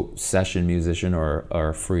quote session musician or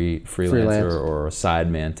a freelancer or a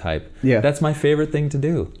sideman type. That's my favorite thing to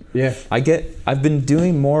do. I've been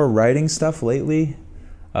doing more writing stuff lately.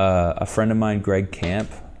 A friend of mine, Greg Camp,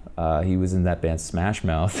 he was in that band Smash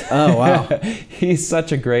Mouth. Oh wow. He's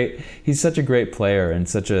such a great player and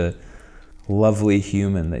such a lovely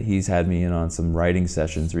human that he's had me in on some writing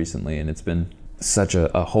sessions recently, and it's been such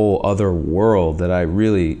a whole other world that I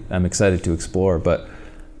really am excited to explore. But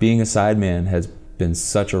being a sideman has been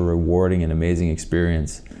such a rewarding and amazing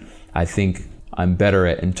experience. I think I'm better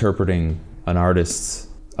at interpreting an artist's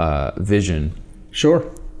vision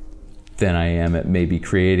than I am at maybe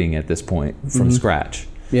creating at this point from scratch.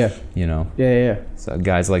 You know? So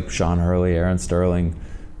guys like Sean Hurley, Aaron Sterling,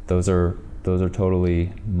 those are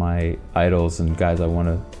totally my idols and guys I want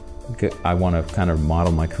to kind of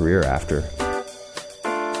model my career after.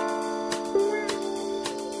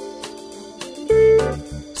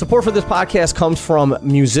 Support for this podcast comes from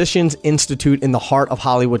Musicians Institute in the heart of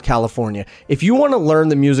Hollywood, California. If you want to learn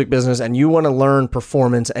the music business and you want to learn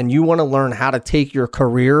performance and you want to learn how to take your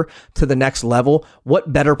career to the next level,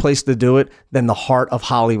 what better place to do it than the heart of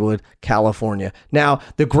Hollywood, California? Now,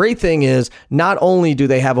 the great thing is not only do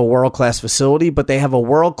they have a world-class facility, but they have a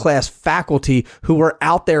world-class faculty who are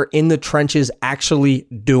out there in the trenches actually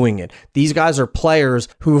doing it. These guys are players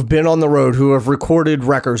who have been on the road, who have recorded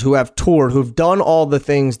records, who have toured, who've done all the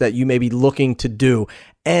things that you may be looking to do.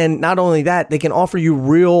 And not only that, they can offer you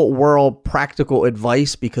real world practical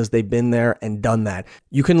advice because they've been there and done that.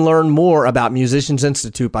 You can learn more about Musicians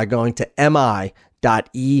Institute by going to mi.edu.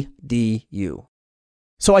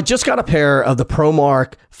 So I just got a pair of the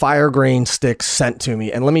ProMark Fire Grain sticks sent to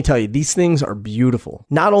me, and let me tell you, these things are beautiful.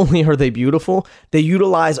 Not only are they beautiful, they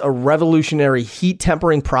utilize a revolutionary heat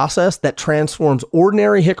tempering process that transforms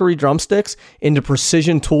ordinary hickory drumsticks into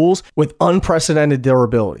precision tools with unprecedented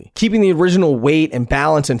durability. Keeping the original weight and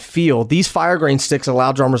balance and feel, these Fire Grain sticks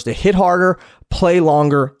allow drummers to hit harder, play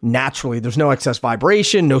longer naturally. There's no excess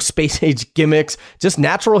vibration, no space age gimmicks, just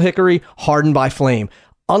natural hickory hardened by flame.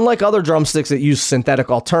 Unlike other drumsticks that use synthetic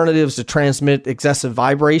alternatives to transmit excessive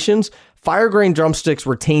vibrations, Fire Grain drumsticks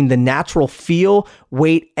retain the natural feel,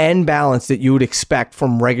 weight, and balance that you would expect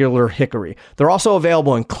from regular hickory. They're also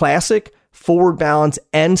available in classic, forward balance,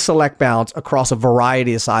 and select balance across a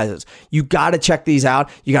variety of sizes. You got to check these out.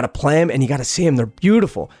 You got to play them and you got to see them. They're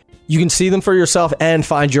beautiful. You can see them for yourself and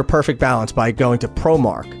find your perfect balance by going to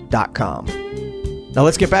Promark.com. Now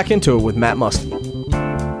let's get back into it with Matt Musty.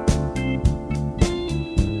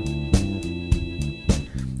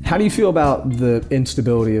 How do you feel about the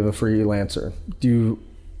instability of a freelancer?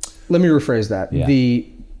 Let me rephrase that. Yeah. The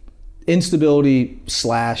instability /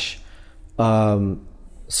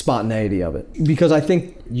 spontaneity of it, because I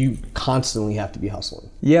think you constantly have to be hustling.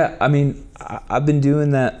 Yeah, I mean, I've been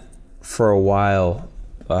doing that for a while,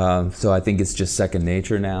 so I think it's just second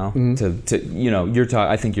nature now. To you know,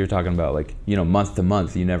 I think you're talking about like, you know, month to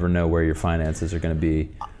month. You never know where your finances are going to be.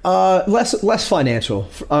 Less financial.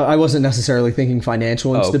 I wasn't necessarily thinking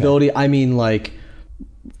financial instability. Okay. I mean, like,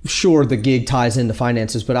 sure, the gig ties into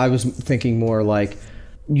finances, but I was thinking more like,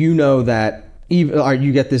 you know, that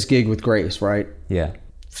you get this gig with Grace, right? Yeah.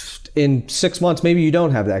 In 6 months, maybe you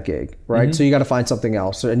don't have that gig, right? Mm-hmm. So you got to find something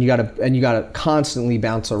else, and you got to constantly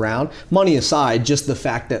bounce around. Money aside, just the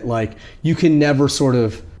fact that like you can never sort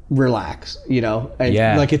of relax, you know?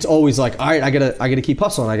 And like it's always like, all right, I gotta keep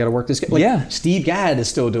hustling. I gotta work this. Like Steve Gadd is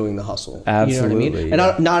still doing the hustle. Absolutely. You know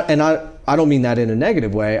what I mean? And I don't mean that in a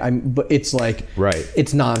negative way. But it's like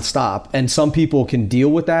it's nonstop, and some people can deal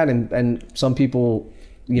with that, and some people,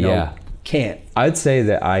 you know, can't. I'd say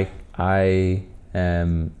that I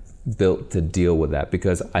am built to deal with that,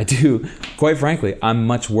 because I do, quite frankly, I'm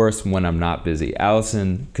much worse when I'm not busy.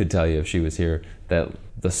 Allison could tell you if she was here that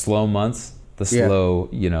the slow months, slow,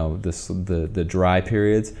 you know, the dry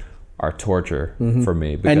periods are torture for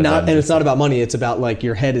me. And it's not about money. It's about like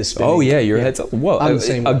your head is spinning. Oh yeah, your head's. Well, I'm the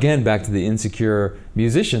same way. Again, back to the insecure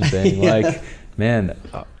musician thing. Like, man,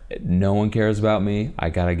 no one cares about me.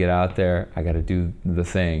 I gotta get out there. I gotta do the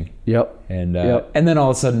thing. Yep. And then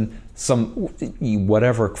all of a sudden,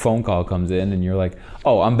 whatever phone call comes in, and you're like,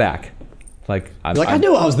 oh, I'm back. Like, I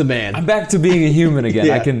knew I was the man. I'm back to being a human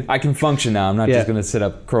again. I can function now. I'm not just gonna sit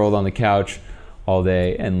up curled on the couch all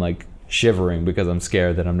day and like shivering because I'm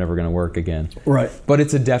scared that I'm never gonna work again. Right. But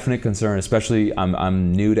it's a definite concern, especially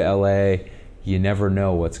I'm new to LA. You never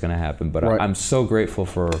know what's gonna happen. But I'm so grateful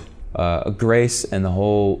for Grace and the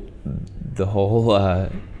whole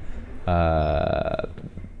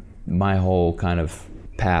my whole kind of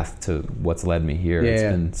path to what's led me here. It's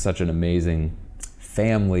been such an amazing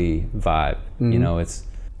family vibe. You know,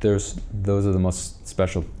 those are the most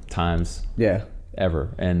special times ever.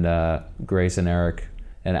 And Grace and Eric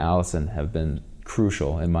and Allison have been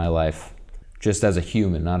crucial in my life, just as a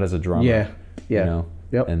human, not as a drummer. You know?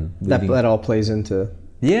 And that all plays into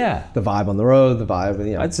the vibe on the road, the vibe,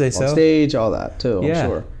 you know, I'd say on stage, all that too.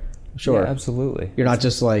 I'm sure. Yeah, absolutely. You're not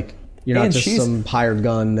just like, some hired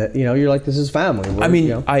gun that, you know, you're like, this is family.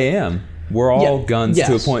 I am. We're all guns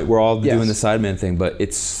to a point. We're all doing the sideman thing, but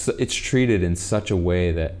it's treated in such a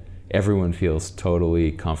way that everyone feels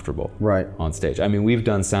totally comfortable on stage. I mean, we've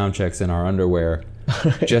done sound checks in our underwear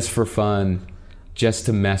just for fun, just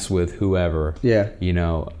to mess with whoever. You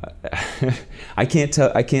know, I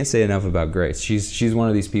can't say enough about Grace. She's one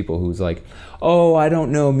of these people who's like, oh, I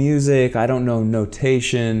don't know music, I don't know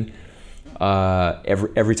notation.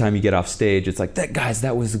 Every time you get off stage, it's like,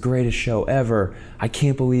 that was the greatest show ever. I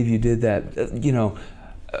can't believe you did that. You know,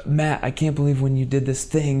 Matt, I can't believe when you did this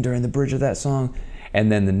thing during the bridge of that song.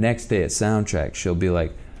 And then the next day at soundcheck, she'll be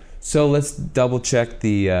like, so let's double check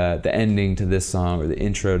the ending to this song or the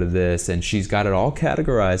intro to this. And she's got it all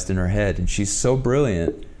categorized in her head, and she's so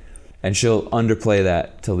brilliant. And she'll underplay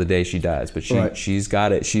that till the day she dies. But she's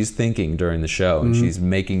got it. She's thinking during the show, and she's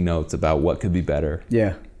making notes about what could be better.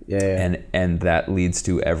 Yeah. And that leads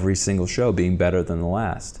to every single show being better than the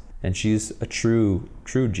last. And she's a true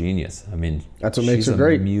genius. I mean, that's what makes her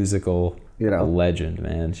great. She's a musical legend,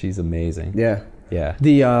 man. She's amazing. Yeah.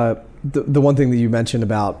 The one thing that you mentioned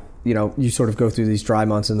about, you know, you sort of go through these dry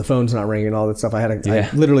months and the phone's not ringing and all that stuff. I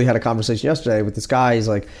literally had a conversation yesterday with this guy. He's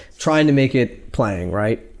like trying to make it playing,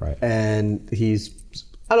 right? And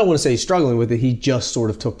I don't want to say he's struggling with it. He just sort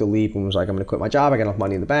of took the leap and was like, I'm going to quit my job. I got enough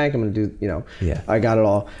money in the bank. I'm going to do, you know, I got it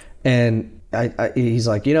all. And he's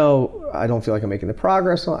like, you know, I don't feel like I'm making the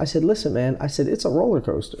progress. I said, listen, man, it's a roller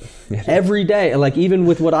coaster every day. And like, even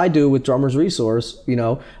with what I do with Drummers Resource, you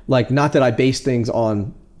know, like, not that I base things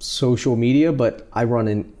on social media, but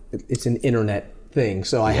it's an internet thing,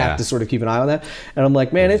 so I have to sort of keep an eye on that. And I'm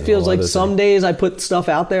like, man, it feels like some days I put stuff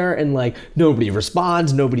out there and like nobody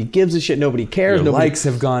responds, nobody gives a shit, nobody cares. Your likes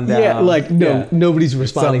have gone down. Nobody's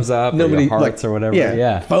responding. Thumbs up, nobody, or hearts, or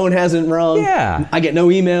whatever. Phone hasn't rung. I get no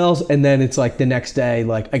emails, and then it's like the next day,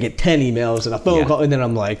 like I get 10 emails and a phone call, and then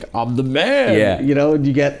I'm like, I'm the man. You know,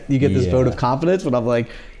 you get this vote of confidence, but I'm like,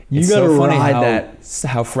 you gotta ride that.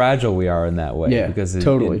 How fragile we are in that way. Yeah, because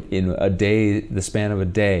totally. In a day, the span of a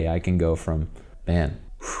day, I can go from, man,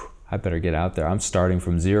 I better get out there. I'm starting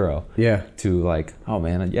from zero. Yeah. To like, oh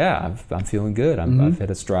man, yeah, I'm feeling good. I've hit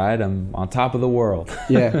a stride. I'm on top of the world.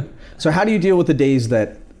 Yeah. So how do you deal with the days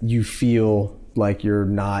that you feel like you're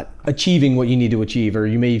not achieving what you need to achieve, or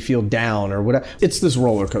you may feel down or whatever? It's this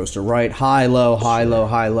roller coaster, right? High, low, high, low,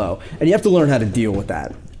 high, low. And you have to learn how to deal with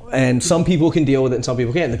that. And some people can deal with it and some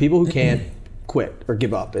people can't. The people who can't quit or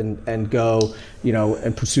give up and go,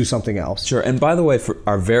 and pursue something else. Sure. And by the way,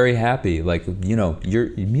 are very happy. Like, your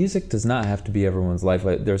music does not have to be everyone's life.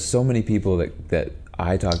 Like, there's so many people that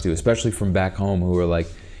I talk to, especially from back home, who are like,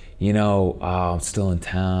 I'm still in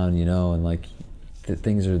town, and like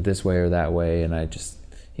things are this way or that way, and I just,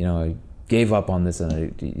 I gave up on this,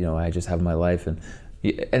 and I just have my life, and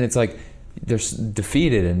it's like they're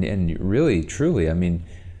defeated, and really, truly, I mean,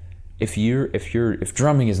 if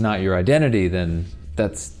drumming is not your identity, then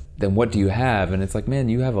what do you have? And it's like, man,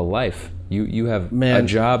 you have a life. You have a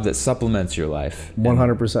job that supplements your life.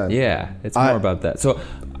 100%. Yeah, it's more about that. So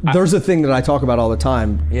there's a thing that I talk about all the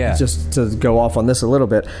time. Yeah. Just to go off on this a little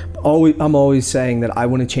bit. I'm always saying that I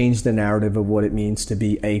want to change the narrative of what it means to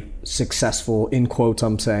be a successful, in quotes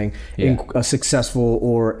I'm saying, a successful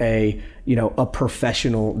or a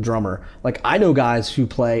professional drummer. Like, I know guys who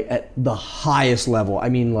play at the highest level. I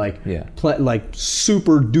mean, play like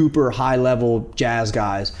super duper high level jazz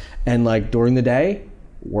guys, and like during the day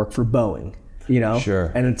work for Boeing,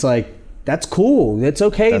 Sure. And it's like, that's cool. It's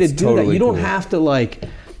okay to do that. You don't have to, like,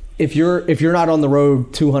 if you're not on the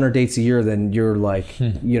road 200 dates a year, then you're like,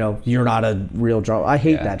 you're not a real drummer. I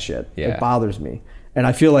hate that shit. Yeah. It bothers me. And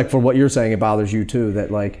I feel like for what you're saying, it bothers you too,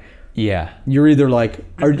 that like, yeah, you're either like,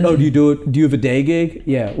 do you have a day gig?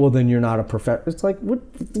 Yeah, well then you're not a professional. It's like, what?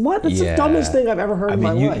 That's the dumbest thing I've ever heard in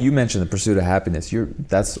my life. You mentioned the pursuit of happiness.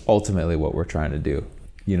 That's ultimately what we're trying to do.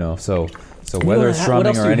 So whether it's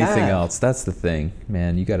drumming or anything else, that's the thing,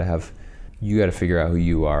 man. You got to figure out who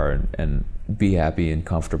you are and be happy and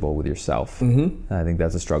comfortable with yourself. Mm-hmm. And I think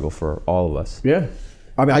that's a struggle for all of us. Yeah.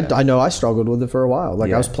 I mean, I know I struggled with it for a while.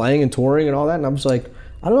 Like, I was playing and touring and all that, and I was like,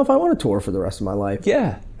 I don't know if I want to tour for the rest of my life.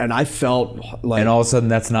 Yeah. And I felt like... And all of a sudden,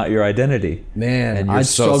 that's not your identity. Man, and I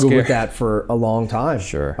struggled with that for a long time.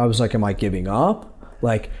 Sure. I was like, am I giving up?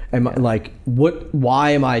 Like, why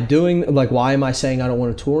am I doing, like, why am I saying I don't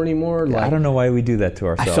want to tour anymore? Like, I don't know why we do that to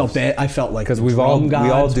ourselves. I felt bad. I felt like, because we all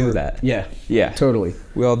do that. Yeah. Yeah. Totally.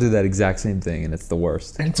 We all do that exact same thing, and it's the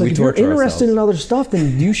worst. And it's like, if you're interested in other stuff,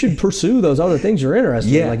 then you should pursue those other things you're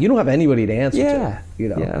interested in. Like, you don't have anybody to answer to.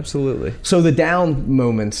 Yeah, absolutely. So the down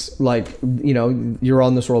moments, like, you're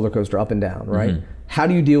on this roller coaster up and down, right? Mm-hmm. How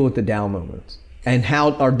do you deal with the down moments? And how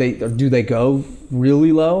do they go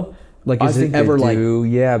really low? Like, is it ever like...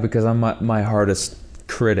 Yeah, because I'm my hardest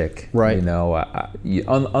critic. Right.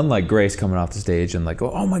 Unlike Grace coming off the stage and like,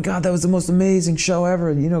 oh my God, that was the most amazing show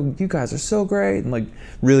ever. You guys are so great. And like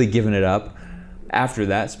really giving it up. After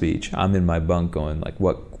that speech, I'm in my bunk going like,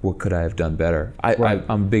 what could I have done better? I'm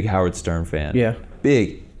a big Howard Stern fan. Yeah.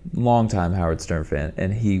 Big, long-time Howard Stern fan.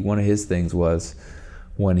 And one of his things was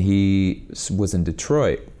when he was in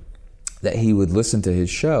Detroit, that he would listen to his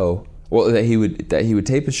show. Well, that he would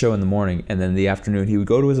tape his show in the morning, and then in the afternoon he would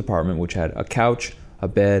go to his apartment, which had a couch, a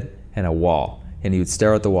bed, and a wall, and he would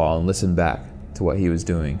stare at the wall and listen back to what he was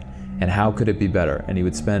doing, and how could it be better? And he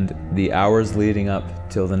would spend the hours leading up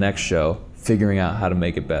till the next show figuring out how to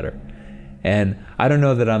make it better. And I don't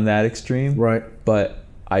know that I'm that extreme, right? But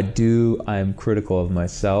I'm critical of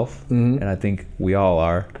myself, and I think we all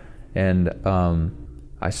are, and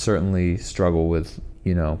I certainly struggle with,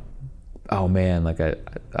 oh man, like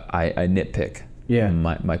I nitpick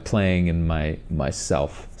my playing and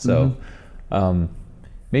myself. So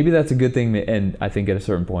maybe that's a good thing, and I think at a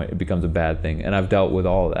certain point it becomes a bad thing. And I've dealt with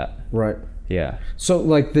all of that. Right. Yeah. So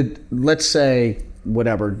like let's say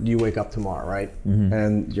whatever, you wake up tomorrow, right? Mm-hmm.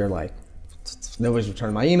 And you're like, nobody's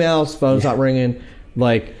returning my emails, phone's not ringing.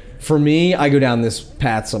 Like, for me, I go down this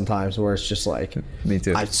path sometimes where it's just like, me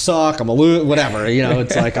too. I suck. I'm a loser. Whatever.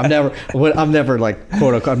 It's like I'm never like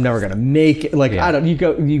quote unquote. I'm never gonna make it. Like I don't. You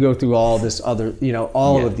go through all this other.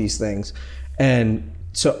 All of these things, and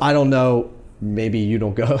so I don't know. Maybe you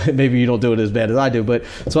don't go. Maybe you don't do it as bad as I do. But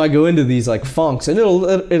so I go into these like funks, and it'll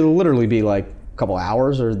literally be like a couple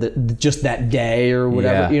hours or just that day or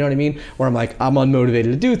whatever. You know what I mean? Where I'm like, I'm unmotivated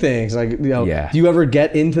to do things. Like, do you ever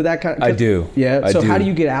get into that kind of... I do. Yeah. So how do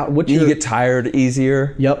you get out? You get tired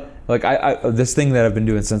easier. Yep. Like this thing that I've been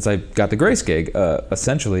doing since I got the Grace gig,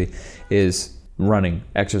 essentially, is running,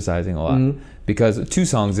 exercising a lot. Mm-hmm. Because 2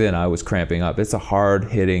 songs in, I was cramping up. It's a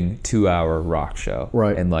hard-hitting 2-hour rock show.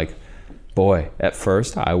 Right. And like, boy, at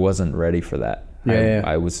first, I wasn't ready for that. Yeah.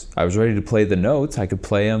 I was ready to play the notes. I could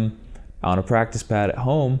play them on a practice pad at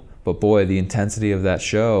home, but boy, the intensity of that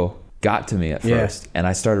show got to me at first, and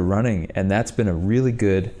I started running, and that's been a really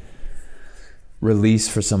good release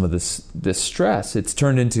for some of this stress. It's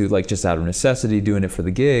turned into like just out of necessity, doing it for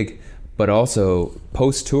the gig, but also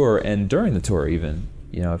post tour and during the tour even.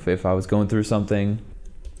 You know, if I was going through something,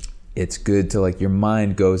 it's good to like, your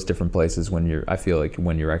mind goes different places I feel like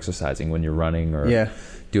when you're exercising, when you're running or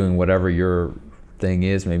doing whatever your thing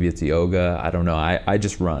is. Maybe it's yoga, I don't know. I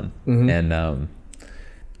just run.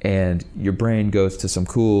 And your brain goes to some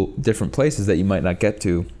cool different places that you might not get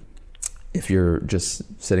to if you're just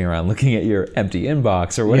sitting around looking at your empty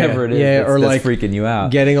inbox or whatever it is that's like freaking you out.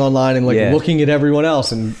 Getting online and like looking at everyone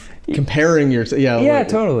else and comparing yourself. Yeah,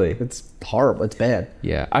 totally. It's horrible. It's bad.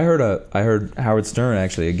 Yeah, I heard Howard Stern,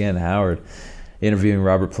 actually, again, Howard, interviewing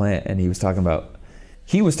Robert Plant, and he was talking about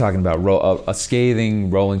a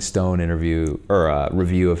scathing Rolling Stone interview or a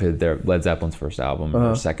review of their Led Zeppelin's first album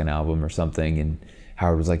or second album or something, and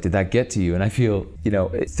Howard was like, did that get to you? And I feel,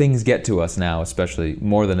 things get to us now, especially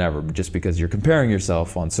more than ever, just because you're comparing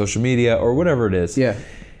yourself on social media or whatever it is. Yeah.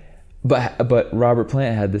 But Robert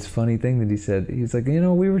Plant had this funny thing that he said. He was like, we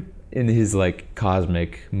were, in his like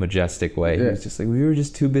cosmic, majestic way, he was just like, we were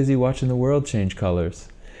just too busy watching the world change colors.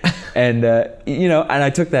 And, and I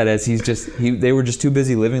took that as they were just too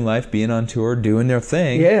busy living life, being on tour, doing their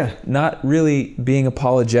thing. Yeah. Not really being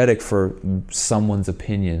apologetic for someone's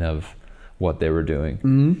opinion of what they were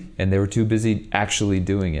doing. And they were too busy actually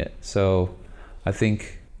doing it. So I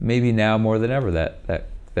think maybe now more than ever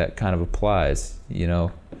that kind of applies,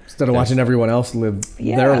 Instead of watching everyone else live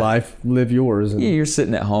their life, live yours. And you're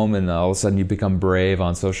sitting at home and all of a sudden you become brave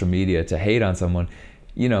on social media to hate on someone.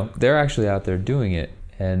 They're actually out there doing it.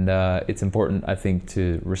 And it's important, I think,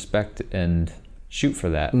 to respect and shoot for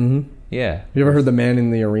that. Yeah. Have you ever heard the man in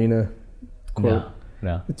the arena quote?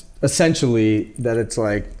 No. It's essentially that it's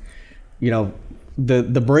like,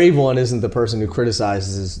 the brave one isn't the person who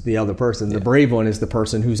criticizes the other person. The brave one is the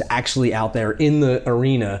person who's actually out there in the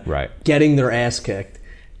arena, getting their ass kicked.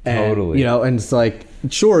 And, totally. And it's like,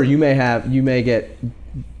 sure, you may get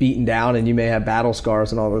beaten down and you may have battle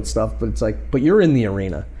scars and all that stuff, but it's like, but you're in the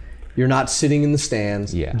arena. You're not sitting in the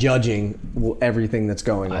stands judging everything that's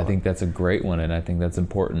going on. I think that's a great one, and I think that's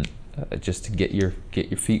important, just to get your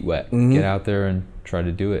feet wet, get out there and try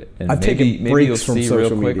to do it. And I've taken breaks from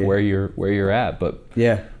social media. Where you're at, but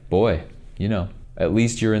boy, at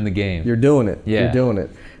least you're in the game. You're doing it. Yeah. You're doing it.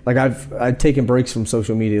 Like I've taken breaks from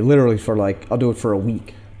social media, literally for I'll do it for a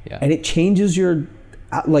week, and it changes your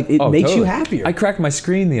makes you happier. I cracked my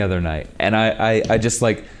screen the other night, and I just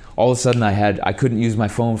like. All of a sudden I couldn't use my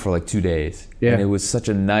phone for like 2 days. Yeah. And it was such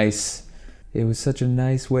a nice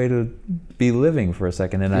way to be living for a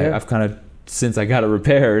second. And I've kind of, since I got it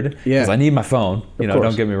repaired, because I need my phone,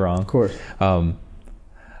 don't get me wrong. Of course.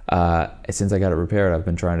 Since I got it repaired, I've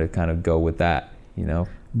been trying to kind of go with that, I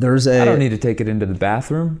I don't need to take it into the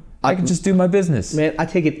bathroom. I can just do my business. Man, I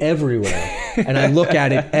take it everywhere, and I look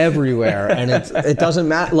at it everywhere, and it doesn't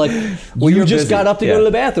matter. Like, you just got up to go to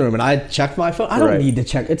the bathroom, and I checked my phone. I don't need to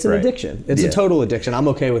check. It's an addiction. It's a total addiction. I'm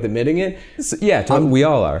okay with admitting it. We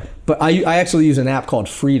all are. But I actually use an app called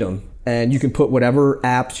Freedom, and you can put whatever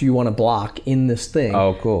apps you want to block in this thing.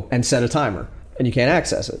 Oh, cool. And set a timer, and you can't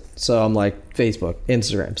access it. So I'm like, Facebook,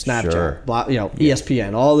 Instagram, Snapchat,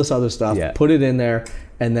 ESPN, all this other stuff. Yeah. Put it in there.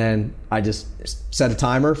 And then I just set a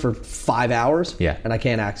timer for 5 hours, and I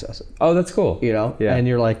can't access it. Oh, that's cool. And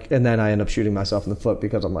you're like, and then I end up shooting myself in the foot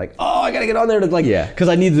because I'm like, oh, I gotta get on there to because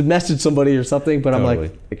I need to message somebody or something. But I'm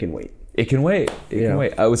like, it can wait. It can wait. It can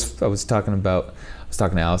wait. I was talking to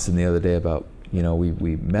Allison the other day about,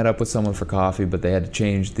 we met up with someone for coffee, but they had to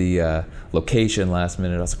change the location last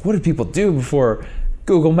minute. I was like, what did people do before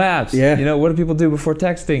Google Maps? What do people do before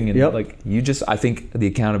texting? And I think the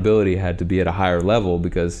accountability had to be at a higher level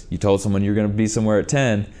because you told someone you're going to be somewhere at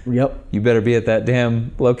 10. Yep. You better be at that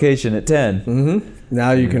damn location at 10. Mm-hmm.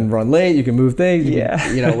 Now you can run late, you can move things.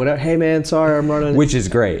 Whatever. Hey man, sorry, I'm running. Which is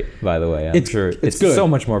great, by the way. I'm sure it's good. So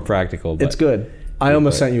much more practical. It's good. I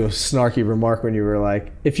almost sent you a snarky remark when you were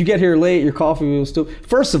like, "If you get here late, your coffee will still."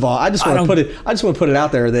 First of all, I just want to put it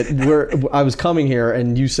out there that I was coming here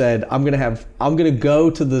and you said I'm gonna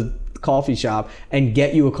go to the coffee shop and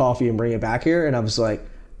get you a coffee and bring it back here, and I was like,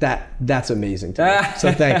 that's amazing to me.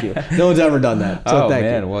 So thank you. No one's ever done that. So thank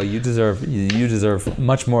you. Well, you deserve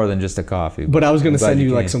much more than just a coffee. But I was gonna send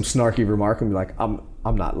you like some snarky remark and be like,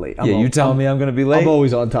 I'm not late. You tell me I'm going to be late? I'm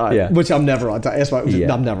always on time, which I'm never on time. That's why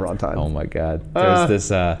I'm never on time. Oh my God. There's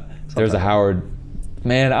there's a Howard,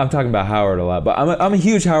 man, I'm talking about Howard a lot, but I'm a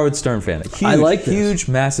huge Howard Stern fan. I like this. Huge,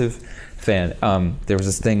 massive fan. There was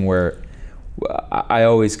this thing where I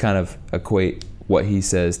always kind of equate what he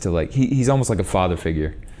says to he's almost like a father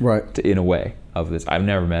figure. Right. In a way. of this. I've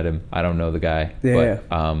never met him. I don't know the guy.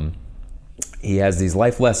 But he has these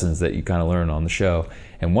life lessons that you kind of learn on the show.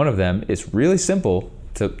 And one of them is really simple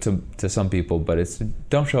to some people, but it's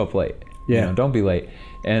don't show up late. Yeah. You know, don't be late.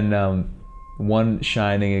 And one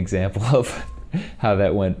shining example of how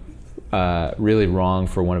that went really wrong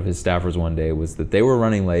for one of his staffers one day was that they were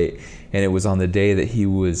running late, and it was on the day that he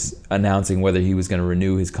was announcing whether he was going to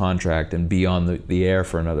renew his contract and be on the air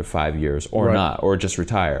for another 5 years or not, or just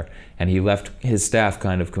retire. And he left his staff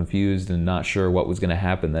kind of confused and not sure what was going to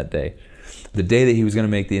happen that day. The day that he was going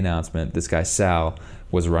to make the announcement, this guy Sal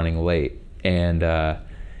was running late, and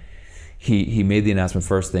he made the announcement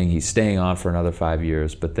first thing. He's staying on for another 5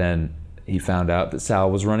 years, but then he found out that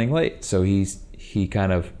Sal was running late, so he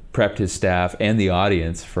kind of prepped his staff and the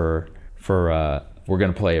audience for we're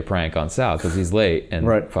going to play a prank on Sal because he's late, and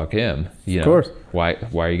fuck him. You know, of course. Why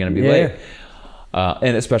are you going to be late?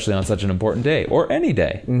 And especially on such an important day, or any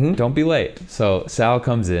day. Don't be late. So Sal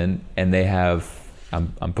comes in, and they have,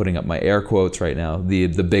 I'm putting up my air quotes right now, the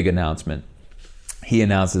big announcement. He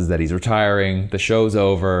announces that he's retiring, the show's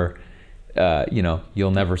over,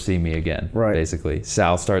 you'll never see me again, basically.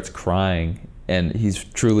 Sal starts crying, and he's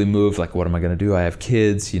truly moved, like, what am I going to do? I have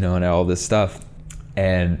kids, and all this stuff.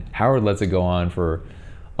 And Howard lets it go on for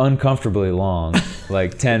uncomfortably long,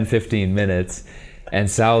 like 10, 15 minutes, and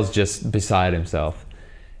Sal's just beside himself.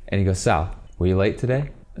 And he goes, Sal, were you late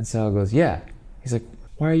today? And Sal goes, yeah. He's like,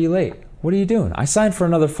 why are you late? What are you doing? I signed for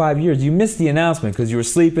another 5 years. You missed the announcement because you were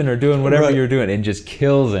sleeping or doing whatever you were doing, and just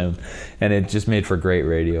kills him. And it just made for great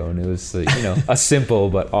radio. And it was, a simple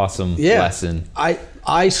but awesome lesson.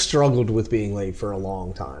 I struggled with being late for a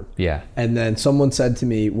long time. Yeah. And then someone said to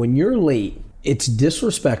me, when you're late, it's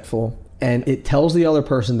disrespectful, and it tells the other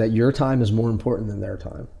person that your time is more important than their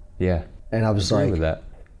time. Yeah. And I was like, with that.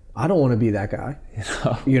 I don't want to be that guy.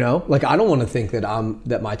 Like, I don't want to think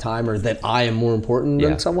that my time, or that I am more important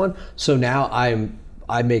than someone. So now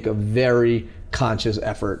I make a very conscious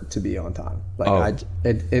effort to be on time. Like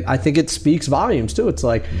I think it speaks volumes too. It's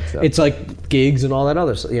like gigs and all that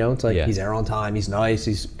other stuff. It's like he's there on time. He's nice.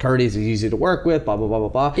 He's courteous. He's easy to work with. Blah blah blah blah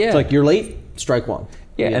blah. Yeah. It's like you're late. Strike one.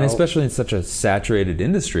 Yeah, and especially in such a saturated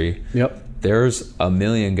industry. Yep. There's a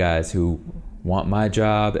million guys who want my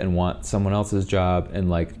job and want someone else's job, and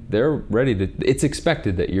like they're ready to, it's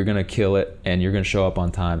expected that you're going to kill it, and you're going to show up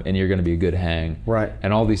on time, and you're going to be a good hang,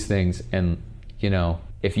 and all these things. And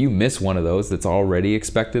if you miss one of those that's already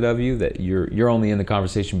expected of you, that you're only in the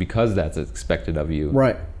conversation because that's expected of you,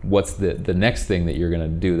 what's the next thing that you're going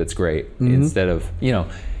to do that's great? Instead of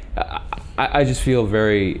I just feel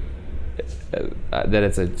very that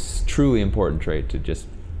it's a truly important trait to just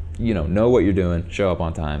know what you're doing, show up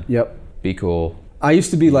on time, be cool. I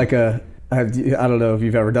used to be like I don't know if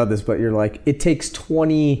you've ever done this, but you're like, it takes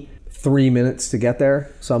 23 minutes to get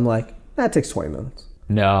there. So I'm like, that takes 20 minutes.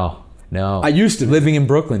 No. I used to. Living in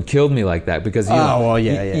Brooklyn killed me like that because,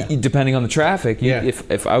 depending on the traffic,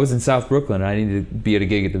 if I was in South Brooklyn and I needed to be at a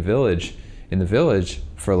gig at in the village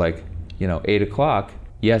for like, 8 o'clock,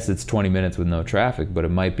 yes, it's 20 minutes with no traffic, but it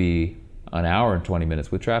might be an hour and 20 minutes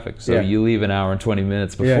with traffic. So you leave an hour and 20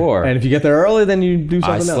 minutes before. And if you get there early, then you do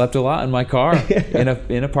something else. I slept a lot in my car in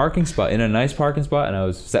a parking spot, in a nice parking spot, and I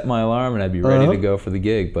was set my alarm and I'd be ready to go for the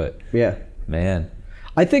gig. But man,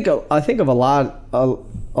 I think of a lot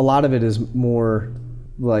of it is more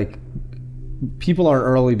like people aren't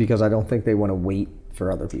early because I don't think they want to wait for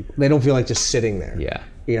other people. They don't feel like just sitting there. Yeah.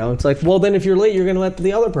 It's like, well, then if you're late, you're going to let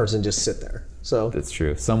the other person just sit there. So that's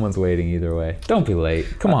true. Someone's waiting either way. Don't be late.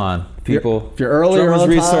 Come on, people. If you're early, you're on time.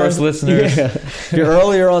 Resource listeners. Yeah. If you're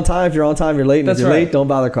early, you're on time. If you're on time, you're late. And if you're late, don't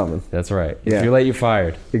bother coming. That's right. If you're late, you're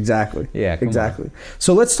fired. Exactly. Yeah. Exactly. On.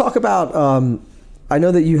 So let's talk about. I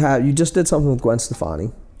know that you just did something with Gwen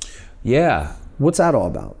Stefani. Yeah. What's that all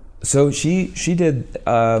about? So she did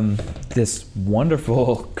this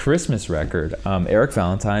wonderful Christmas record. Eric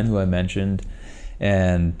Valentine, who I mentioned,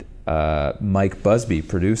 and Mike Busby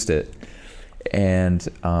produced it. And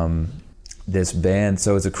this band,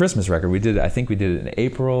 so it's a Christmas record. I think we did it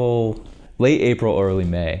in late April, early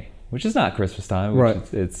May, which is not Christmas time.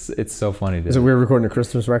 It's so funny. So we were recording a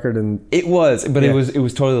Christmas record, and it was, but it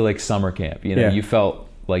was totally like summer camp. You felt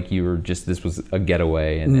like you were this was a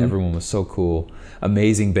getaway, and everyone was so cool.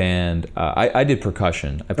 Amazing band. I did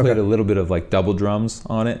percussion. I played a little bit of like double drums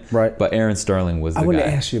on it. Right. But Aaron Sterling was the guy. I wanted to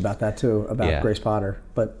ask you about that too, about Grace Potter.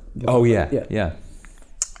 But yeah.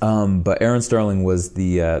 But Aaron Sterling was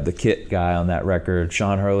the kit guy on that record.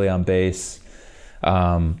 Sean Hurley on bass.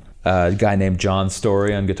 A guy named John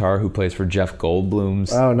Story on guitar who plays for Jeff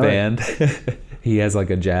Goldblum's band. He has like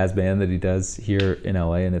a jazz band that he does here in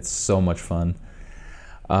LA, and it's so much fun.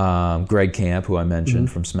 Greg Camp, who I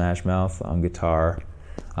mentioned from Smash Mouth, on guitar,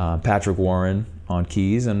 Patrick Warren on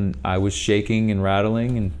keys, and I was shaking and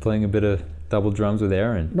rattling and playing a bit of double drums with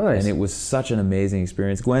Aaron. Nice. And it was such an amazing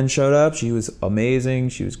experience. Gwen showed up. She was amazing.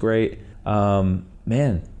 She was great.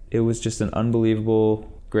 Man, it was just an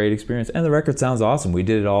unbelievable, great experience. And the record sounds awesome. We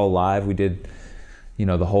did it all live. We did,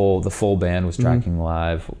 the full band was tracking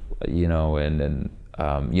live, and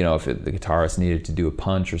if the guitarist needed to do a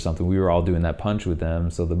punch or something, we were all doing that punch with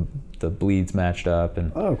them. So the bleeds matched up,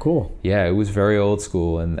 and oh, cool. Yeah, it was very old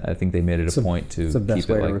school, and I think they made it a point to keep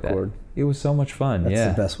it like that. It was so much fun.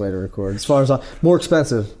 That's the best way to record. As far as more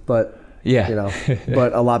expensive, but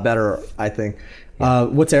but a lot better, I think. Yeah.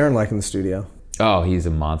 What's Aaron like in the studio? Oh, he's a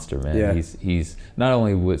monster, man. Yeah. He's not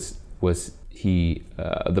only was he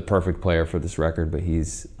the perfect player for this record, but he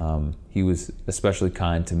was especially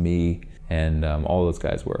kind to me. And all those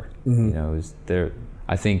guys were, it was there.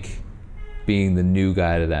 I think being the new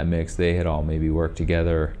guy to that mix, they had all maybe worked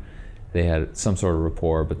together. They had some sort of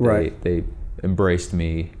rapport, but they embraced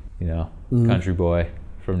me, country boy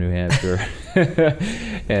from New Hampshire,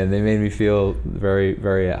 and they made me feel very,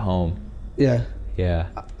 very at home. Yeah. Yeah.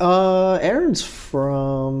 Aaron's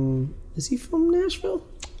is he from Nashville?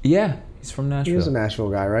 Yeah. He's from Nashville. He was a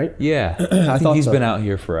Nashville guy, right? Yeah. I think he's been out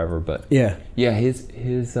here forever, but yeah,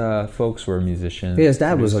 his folks were musicians. Yeah, his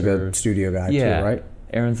dad was like a studio guy too, right?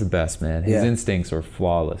 Aaron's the best, man. His instincts are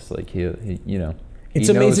flawless. Like he it's knows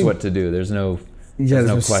amazing what to do. There's no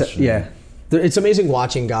question. It's amazing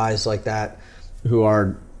watching guys like that who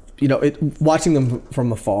are, watching them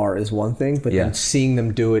from afar is one thing, but then seeing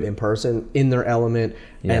them do it in person, in their element,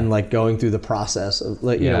 and like going through the process of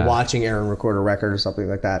watching Aaron record a record or something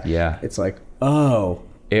like that. Yeah, it's like,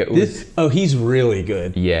 he's really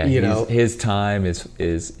good. Yeah, his time is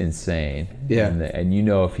insane. Yeah, and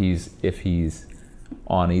if he's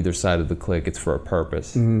on either side of the click, it's for a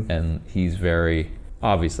purpose, and he's very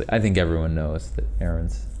obviously. I think everyone knows that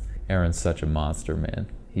Aaron's such a monster, man.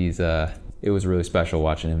 It was really special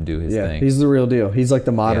watching him do his thing. He's the real deal. He's like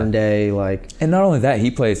the modern day, like... And not only that, he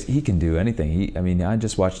can do anything. I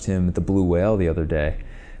just watched him at the Blue Whale the other day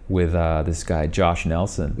with this guy, Josh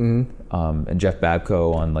Nelson, and Jeff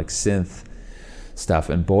Babko on like synth stuff.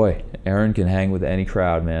 And boy, Aaron can hang with any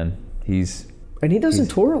crowd, man. And he doesn't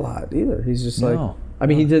tour a lot either. He's just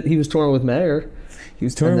he was touring with Mayer. He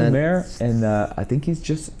was touring with Mayer, and I think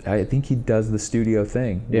he does the studio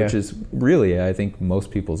thing, which is really, I think, most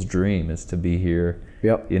people's dream is to be here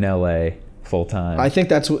in LA full time. I think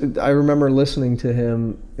that's what I remember listening to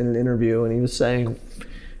him in an interview, and he was saying,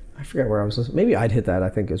 I forget where I was listening. Maybe I'd Hit That, I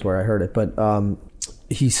think is where I heard it, but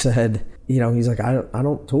he said, he's like, I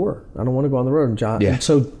don't tour. I don't want to go on the road. And John, and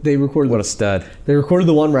so they recorded. What a stud! They recorded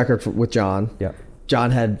the one record with John. Yeah. John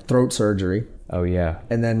had throat surgery. Oh, yeah.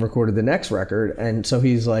 And then recorded the next record. And so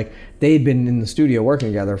he's like, they'd been in the studio working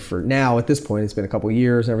together for now, at this point, it's been a couple of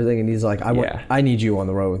years and everything. And he's like, I need you on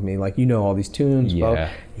the road with me. Like, all these tunes. Yeah. Bro.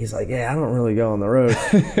 He's like, I don't really go on the road.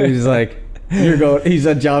 He's like, he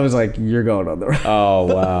said, John was like, you're going on the road. Oh,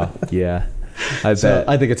 wow. Yeah. I bet.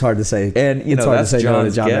 I think it's hard to say. And, that's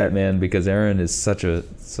John's get, man, because Aaron is such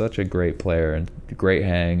a great player and great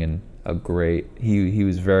hang and he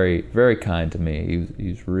was very, very kind to me.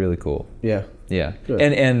 He was really cool. Yeah. Yeah. Good.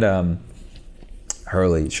 And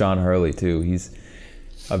Sean Hurley too.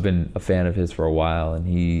 I've been a fan of his for a while, and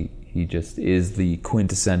he just is the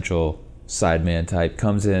quintessential sideman type.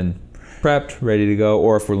 Comes in prepped, ready to go,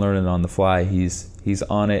 or if we're learning on the fly, he's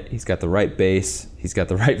on it. He's got the right bass. He's got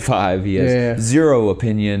the right vibe. He has zero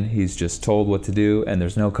opinion. He's just told what to do, and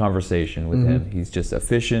there's no conversation with him. He's just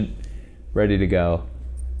efficient, ready to go.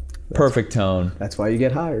 Perfect tone. That's why you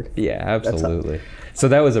get hired. Yeah, absolutely. So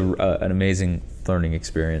that was an amazing learning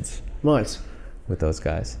experience. Nice. With those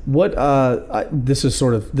guys. What? This is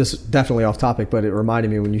definitely off topic, but it reminded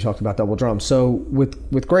me when you talked about double drums. So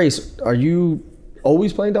with Grace, are you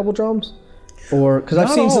always playing double drums, or because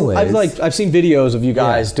I've seen videos of you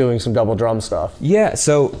guys doing some double drum stuff. Yeah.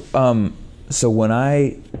 So when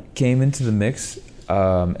I came into the mix,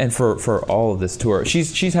 and for all of this tour,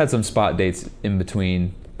 she's had some spot dates in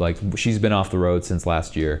between. Like, she's been off the road since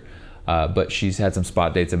last year, but she's had some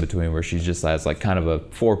spot dates in between where she just has like kind of a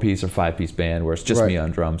 4-piece or 5-piece band where it's just me on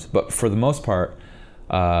drums. But for the most part,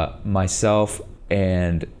 myself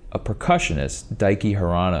and a percussionist, Daiki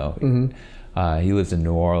Hirano, he lives in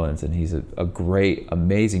New Orleans, and he's a great,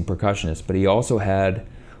 amazing percussionist. But he also had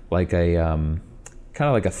like a kind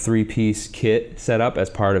of like a 3-piece kit set up as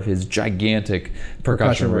part of his gigantic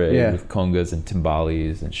percussion rig with congas and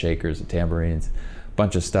timbales and shakers and tambourines.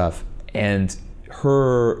 Bunch of stuff. And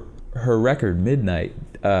her record Midnight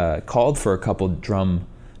called for a couple drum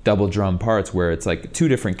double drum parts where it's like two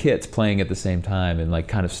different kits playing at the same time and like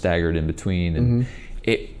kind of staggered in between. And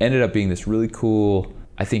it ended up being this really cool,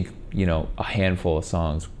 I think, you know, a handful of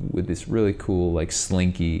songs with this really cool, like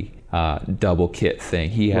slinky double kit thing.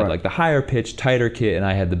 He had like the higher pitch, tighter kit, and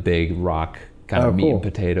I had the big rock kind of meat and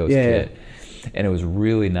potatoes kit. And it was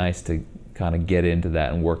really nice to kind of get into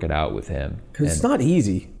that and work it out with him. Because it's not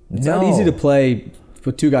easy. It's not easy to play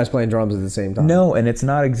with two guys playing drums at the same time. No, and it's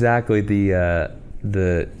not exactly the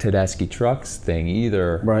Tedeschi Trucks thing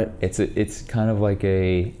either. Right. It's kind of like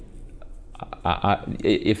if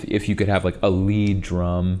you could have like a lead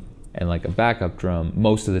drum and like a backup drum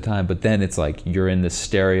most of the time, but then it's like you're in this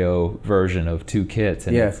stereo version of two kits,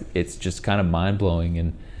 and it's just kind of mind blowing,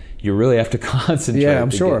 and you really have to concentrate. Yeah,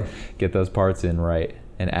 I'm sure. Get those parts in right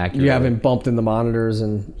and accurate. You haven't bumped in the monitors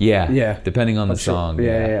and depending on the song.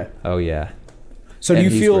 Yeah. Oh yeah. So do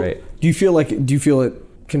you feel it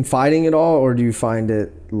confiding at all, or do you find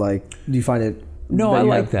it No, I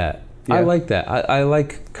like that. Yeah. I like that. I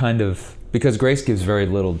like kind of, because Grace gives very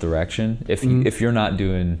little direction. If you're not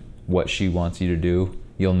doing what she wants you to do,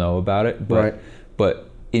 you'll know about it. But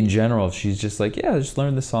in general, she's just like, yeah, just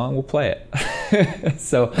learn the song, we'll play it.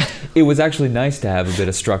 So it was actually nice to have a bit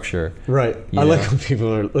of structure. Right. I like when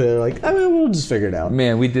people they're like, I mean, we'll just figure it out.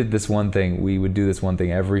 Man, we did this one thing. We would do this one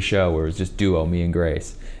thing every show where it was just duo, me and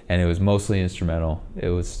Grace. And it was mostly instrumental. It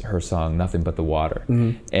was her song, Nothing But the Water.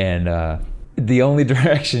 And the only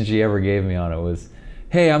direction she ever gave me on it was,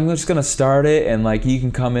 hey, I'm just going to start it, and like you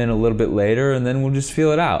can come in a little bit later, and then we'll just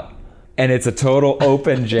feel it out. And it's a total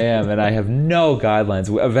open jam, and I have no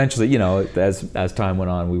guidelines. Eventually, you know, as time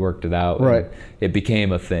went on, we worked it out. Right. It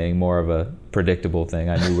became a thing, more of a predictable thing.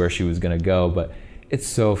 I knew where she was going to go, but it's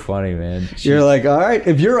so funny, man. You're like, all right,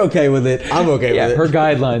 if you're okay with it, I'm okay with it. Her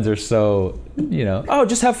guidelines are so, you know, oh,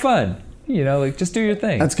 just have fun. You know, like just do your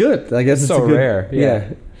thing. That's good. I guess it's so rare. Yeah.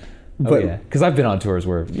 But because I've been on tours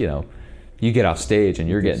where, you know, you get off stage and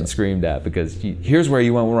you're getting screamed at because here's where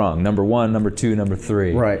you went wrong. Number 1, number 2, number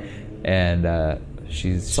 3. Right. And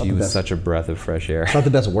she was such a breath of fresh air. It's not the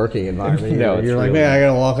best working environment. No, you're like, man, I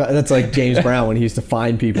gotta walk out. That's like James Brown when he used to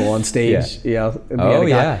find people on stage. Yeah. You know,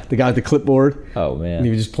 the guy with the clipboard. Oh man. And he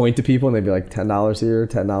would just point to people and they'd be like $10 here,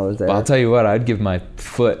 $10 there. Well, I'll tell you what, I'd give my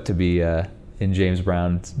foot to be in James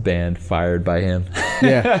Brown's band, fired by him.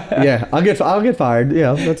 Yeah. I'll get fired.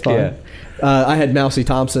 Yeah, that's fine. Yeah. I had Mousy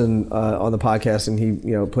Thompson on the podcast, and he,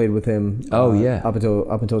 you know, played with him. Up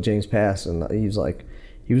until James passed, and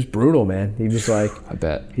he was brutal, man. He was like, I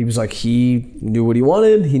bet. He was like, he knew what he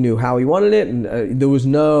wanted. He knew how he wanted it, and there was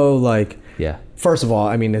no like. Yeah. First of all,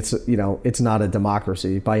 I mean, it's, you know, it's not a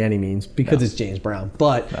democracy by any means because it's James Brown.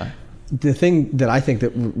 But the thing that I think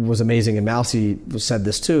that was amazing, and Mousy said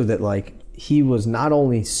this too, that like he was not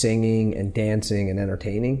only singing and dancing and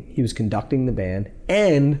entertaining, he was conducting the band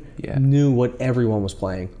and knew what everyone was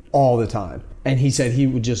playing all the time. And he said he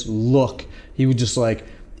would just like,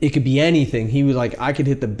 it could be anything. He was like, I could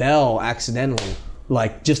hit the bell accidentally,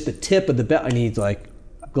 like just the tip of the bell, and he'd like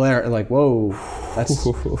glare like, whoa,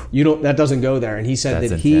 that doesn't go there. And he said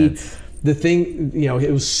that's intense. The thing, you know,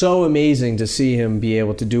 it was so amazing to see him be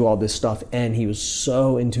able to do all this stuff, and he was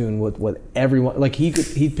so in tune with what everyone, like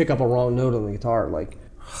he'd pick up a wrong note on the guitar, like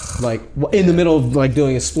in the middle of like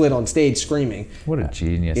doing a split on stage screaming. What a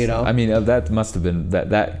genius. You know? I mean, that must have been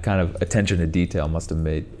that kind of attention to detail must have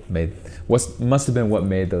been what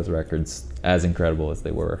made those records as incredible as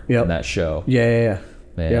they were in that show. Yeah.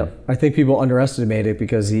 Man. Yeah. I think people underestimate it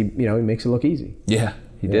because he makes it look easy. Yeah,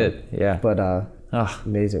 he did. Yeah. But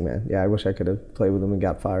amazing, man. Yeah, I wish I could have played with him and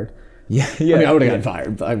got fired. Yeah. I mean, I would have gotten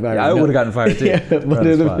fired. I would have gotten fired too. Yeah, but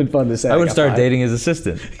it would have been fun to say. I would have started dating his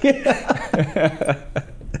assistant.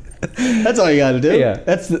 That's all you got to do. Yeah.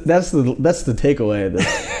 That's the takeaway of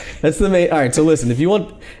this. That's the main. All right. So listen, if you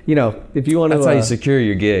want to. That's how you secure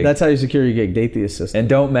your gig. That's how you secure your gig. Date the assistant. And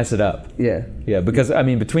don't mess it up. Yeah. Yeah. Because I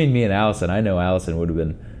mean, between me and Allison, I know Allison would have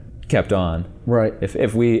been kept on. Right.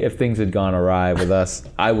 If things had gone awry with us,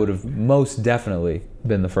 I would have most definitely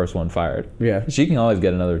been the first one fired. Yeah. She can always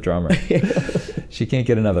get another drummer. She can't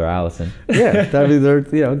get another Allison. Yeah.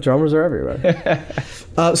 Drummers are everywhere.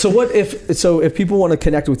 So if people want to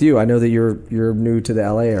connect with you, I know that you're new to the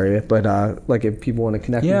LA area, but like if people want to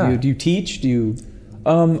connect with you, do you teach? Do you?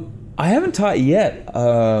 I haven't taught yet.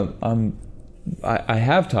 I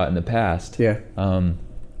have taught in the past. Yeah.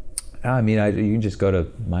 I mean, you can just go to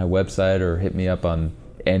my website or hit me up on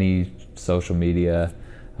any social media.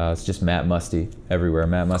 It's just Matt Musty everywhere.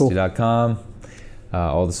 MattMusty.com.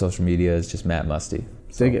 All the social media is just Matt Musty.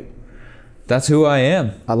 Dig it. That's who I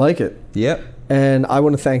am. I like it. Yep. And I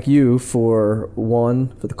want to thank you for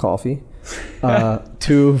the coffee.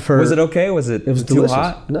 2 for... Was it okay? Was it was too delicious.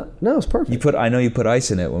 hot? No, it was perfect. I know you put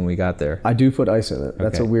ice in it when we got there. I do put ice in it.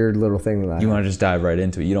 That's Okay. a weird little thing that I You have. want to just dive right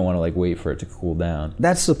into it. You don't want to like wait for it to cool down.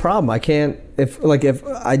 That's the problem. I can't...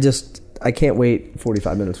 I can't wait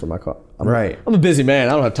 45 minutes for my coffee. Right. I'm a busy man.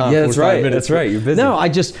 I don't have time Yeah, for that's 45 right. minutes. That's right. You're busy. No,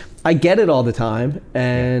 I get it all the time.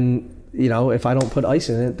 And, you know, if I don't put ice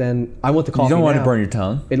in it, then I want the coffee You don't want now. to burn your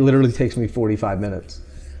tongue. It literally takes me 45 minutes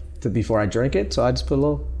before I drink it. So I just put a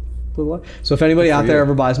little... So if anybody out there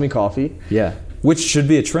ever buys me coffee... Yeah. Which should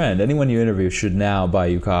be a trend. Anyone you interview should now buy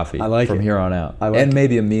you coffee. I like from it. here on out. I like and it.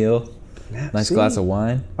 maybe a meal. Nice See? glass of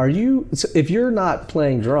wine. Are you? So if you're not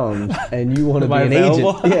playing drums and you want to be Am I an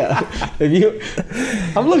available?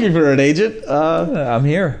 agent, I'm looking for an agent. I'm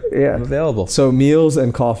here. Yeah. I'm available. So meals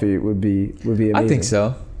and coffee would be amazing. I think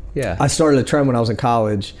so. Yeah. I started a trend when I was in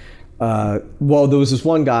college. There was this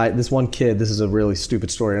one kid. This is a really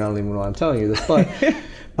stupid story, and I don't even know why I'm telling you this, but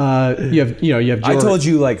you have Jordan. I told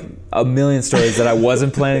you like a million stories that I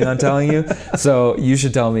wasn't planning on telling you, so you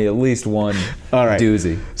should tell me at least one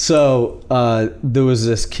doozy. So there was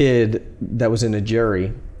this kid that was in a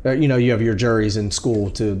jury. You have your juries in school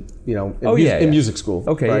to, in music school.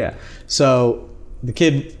 Okay, right? yeah. So the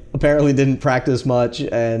kid apparently didn't practice much,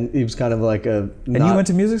 and he was kind of like And you went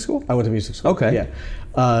to music school? I went to music school. Okay.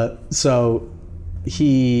 Yeah. So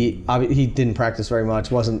he didn't practice very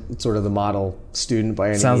much. Wasn't sort of the model student by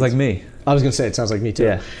any means. Sounds like me. I was gonna say it sounds like me too.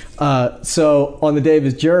 Yeah. So on the day of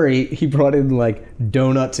his jury, he brought in like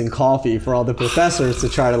donuts and coffee for all the professors to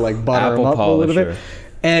try to like butter them up a little bit.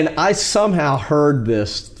 And I somehow heard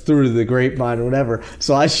this through the grapevine or whatever.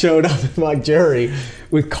 So I showed up in my jury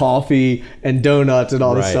with coffee and donuts and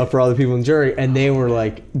all this stuff for all the people in the jury, and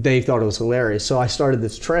they thought it was hilarious. So I started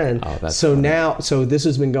this trend. Oh, that's so funny. So this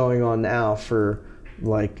has been going on now for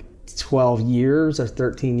like 12 years or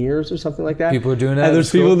 13 years or something like that. People are doing that. And there's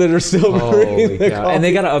people that are still bringing the coffee. And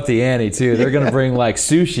they got to up the ante too. They're going to bring like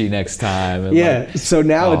sushi next time. And So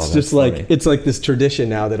now it's just like funny. it's like this tradition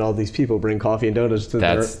now that all these people bring coffee and donuts to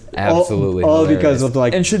That's their absolutely all hilarious. because of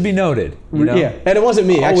like and should be noted. You know? Yeah, and it wasn't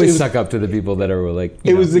me. Always Actually, it was, suck up to the people that are like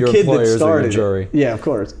it was the your kid that employers or your started jury. it. Yeah, of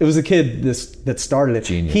course. It was the kid that started it.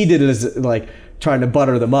 Genius. He did it as like trying to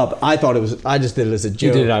butter them up. I just did it as a joke.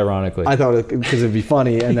 You did it ironically. I thought it because it'd be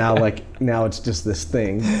funny, and now it's just this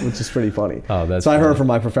thing, which is pretty funny. Oh, that's so I heard funny. from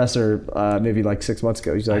my professor maybe like 6 months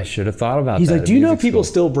ago. He's like, I should have thought about that. he's like, at do you know music people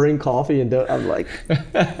school." still bring coffee and I'm like,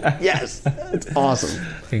 yes, it's awesome.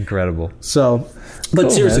 Incredible. So, but Cool,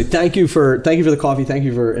 seriously, man. thank you for the coffee. Thank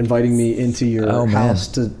you for inviting me into your Oh, man. house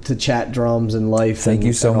to chat drums and life. Thank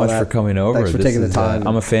you so much for coming over. Thanks for This taking the is, time.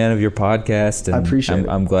 I'm a fan of your podcast, and I appreciate it.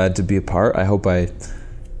 I'm glad to be a part. I hope I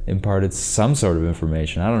imparted some sort of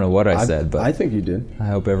information. I don't know what I said, but I think you did. I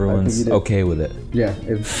hope everyone's you did. okay with it. Yeah,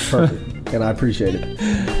 it's perfect, and I appreciate it.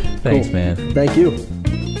 Thanks, Cool. man. Thank you.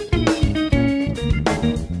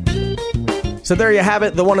 So there you have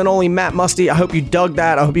it, the one and only Matt Musty. I hope you dug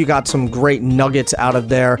that. I hope you got some great nuggets out of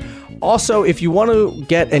there. Also, if you want to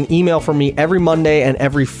get an email from me every Monday and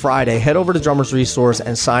every Friday, head over to Drummers Resource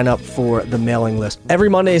and sign up for the mailing list. Every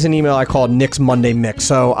Monday is an email I call Nick's Monday Mix.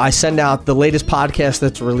 So I send out the latest podcast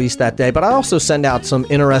that's released that day, but I also send out some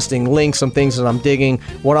interesting links, some things that I'm digging,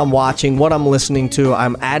 what I'm watching, what I'm listening to.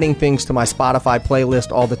 I'm adding things to my Spotify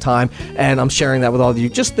playlist all the time, and I'm sharing that with all of you.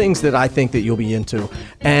 Just things that I think that you'll be into.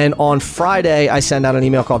 And on Friday, I send out an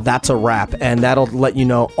email called That's a Wrap, and that'll let you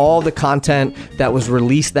know all the content that was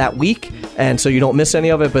released that week, and so you don't miss any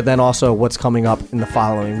of it, but then also what's coming up in the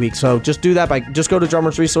following week. So just do that by just go to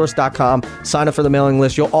drummersresource.com, sign up for the mailing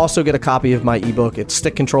list. You'll also get a copy of my ebook. It's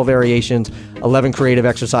Stick Control Variations, 11 creative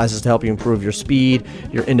exercises to help you improve your speed,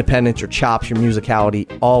 your independence, your chops, your musicality,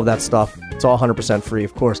 all of that stuff. It's all 100% free,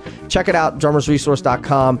 of course. Check it out,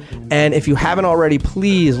 drummersresource.com. And if you haven't already,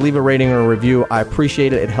 please leave a rating or a review. I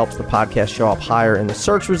appreciate it. It helps the podcast show up higher in the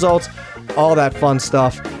search results, all that fun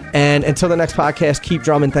stuff. And until the next podcast, keep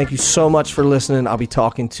drumming. Thank you so much for listening. I'll be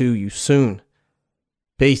talking to you soon.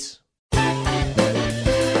 Peace.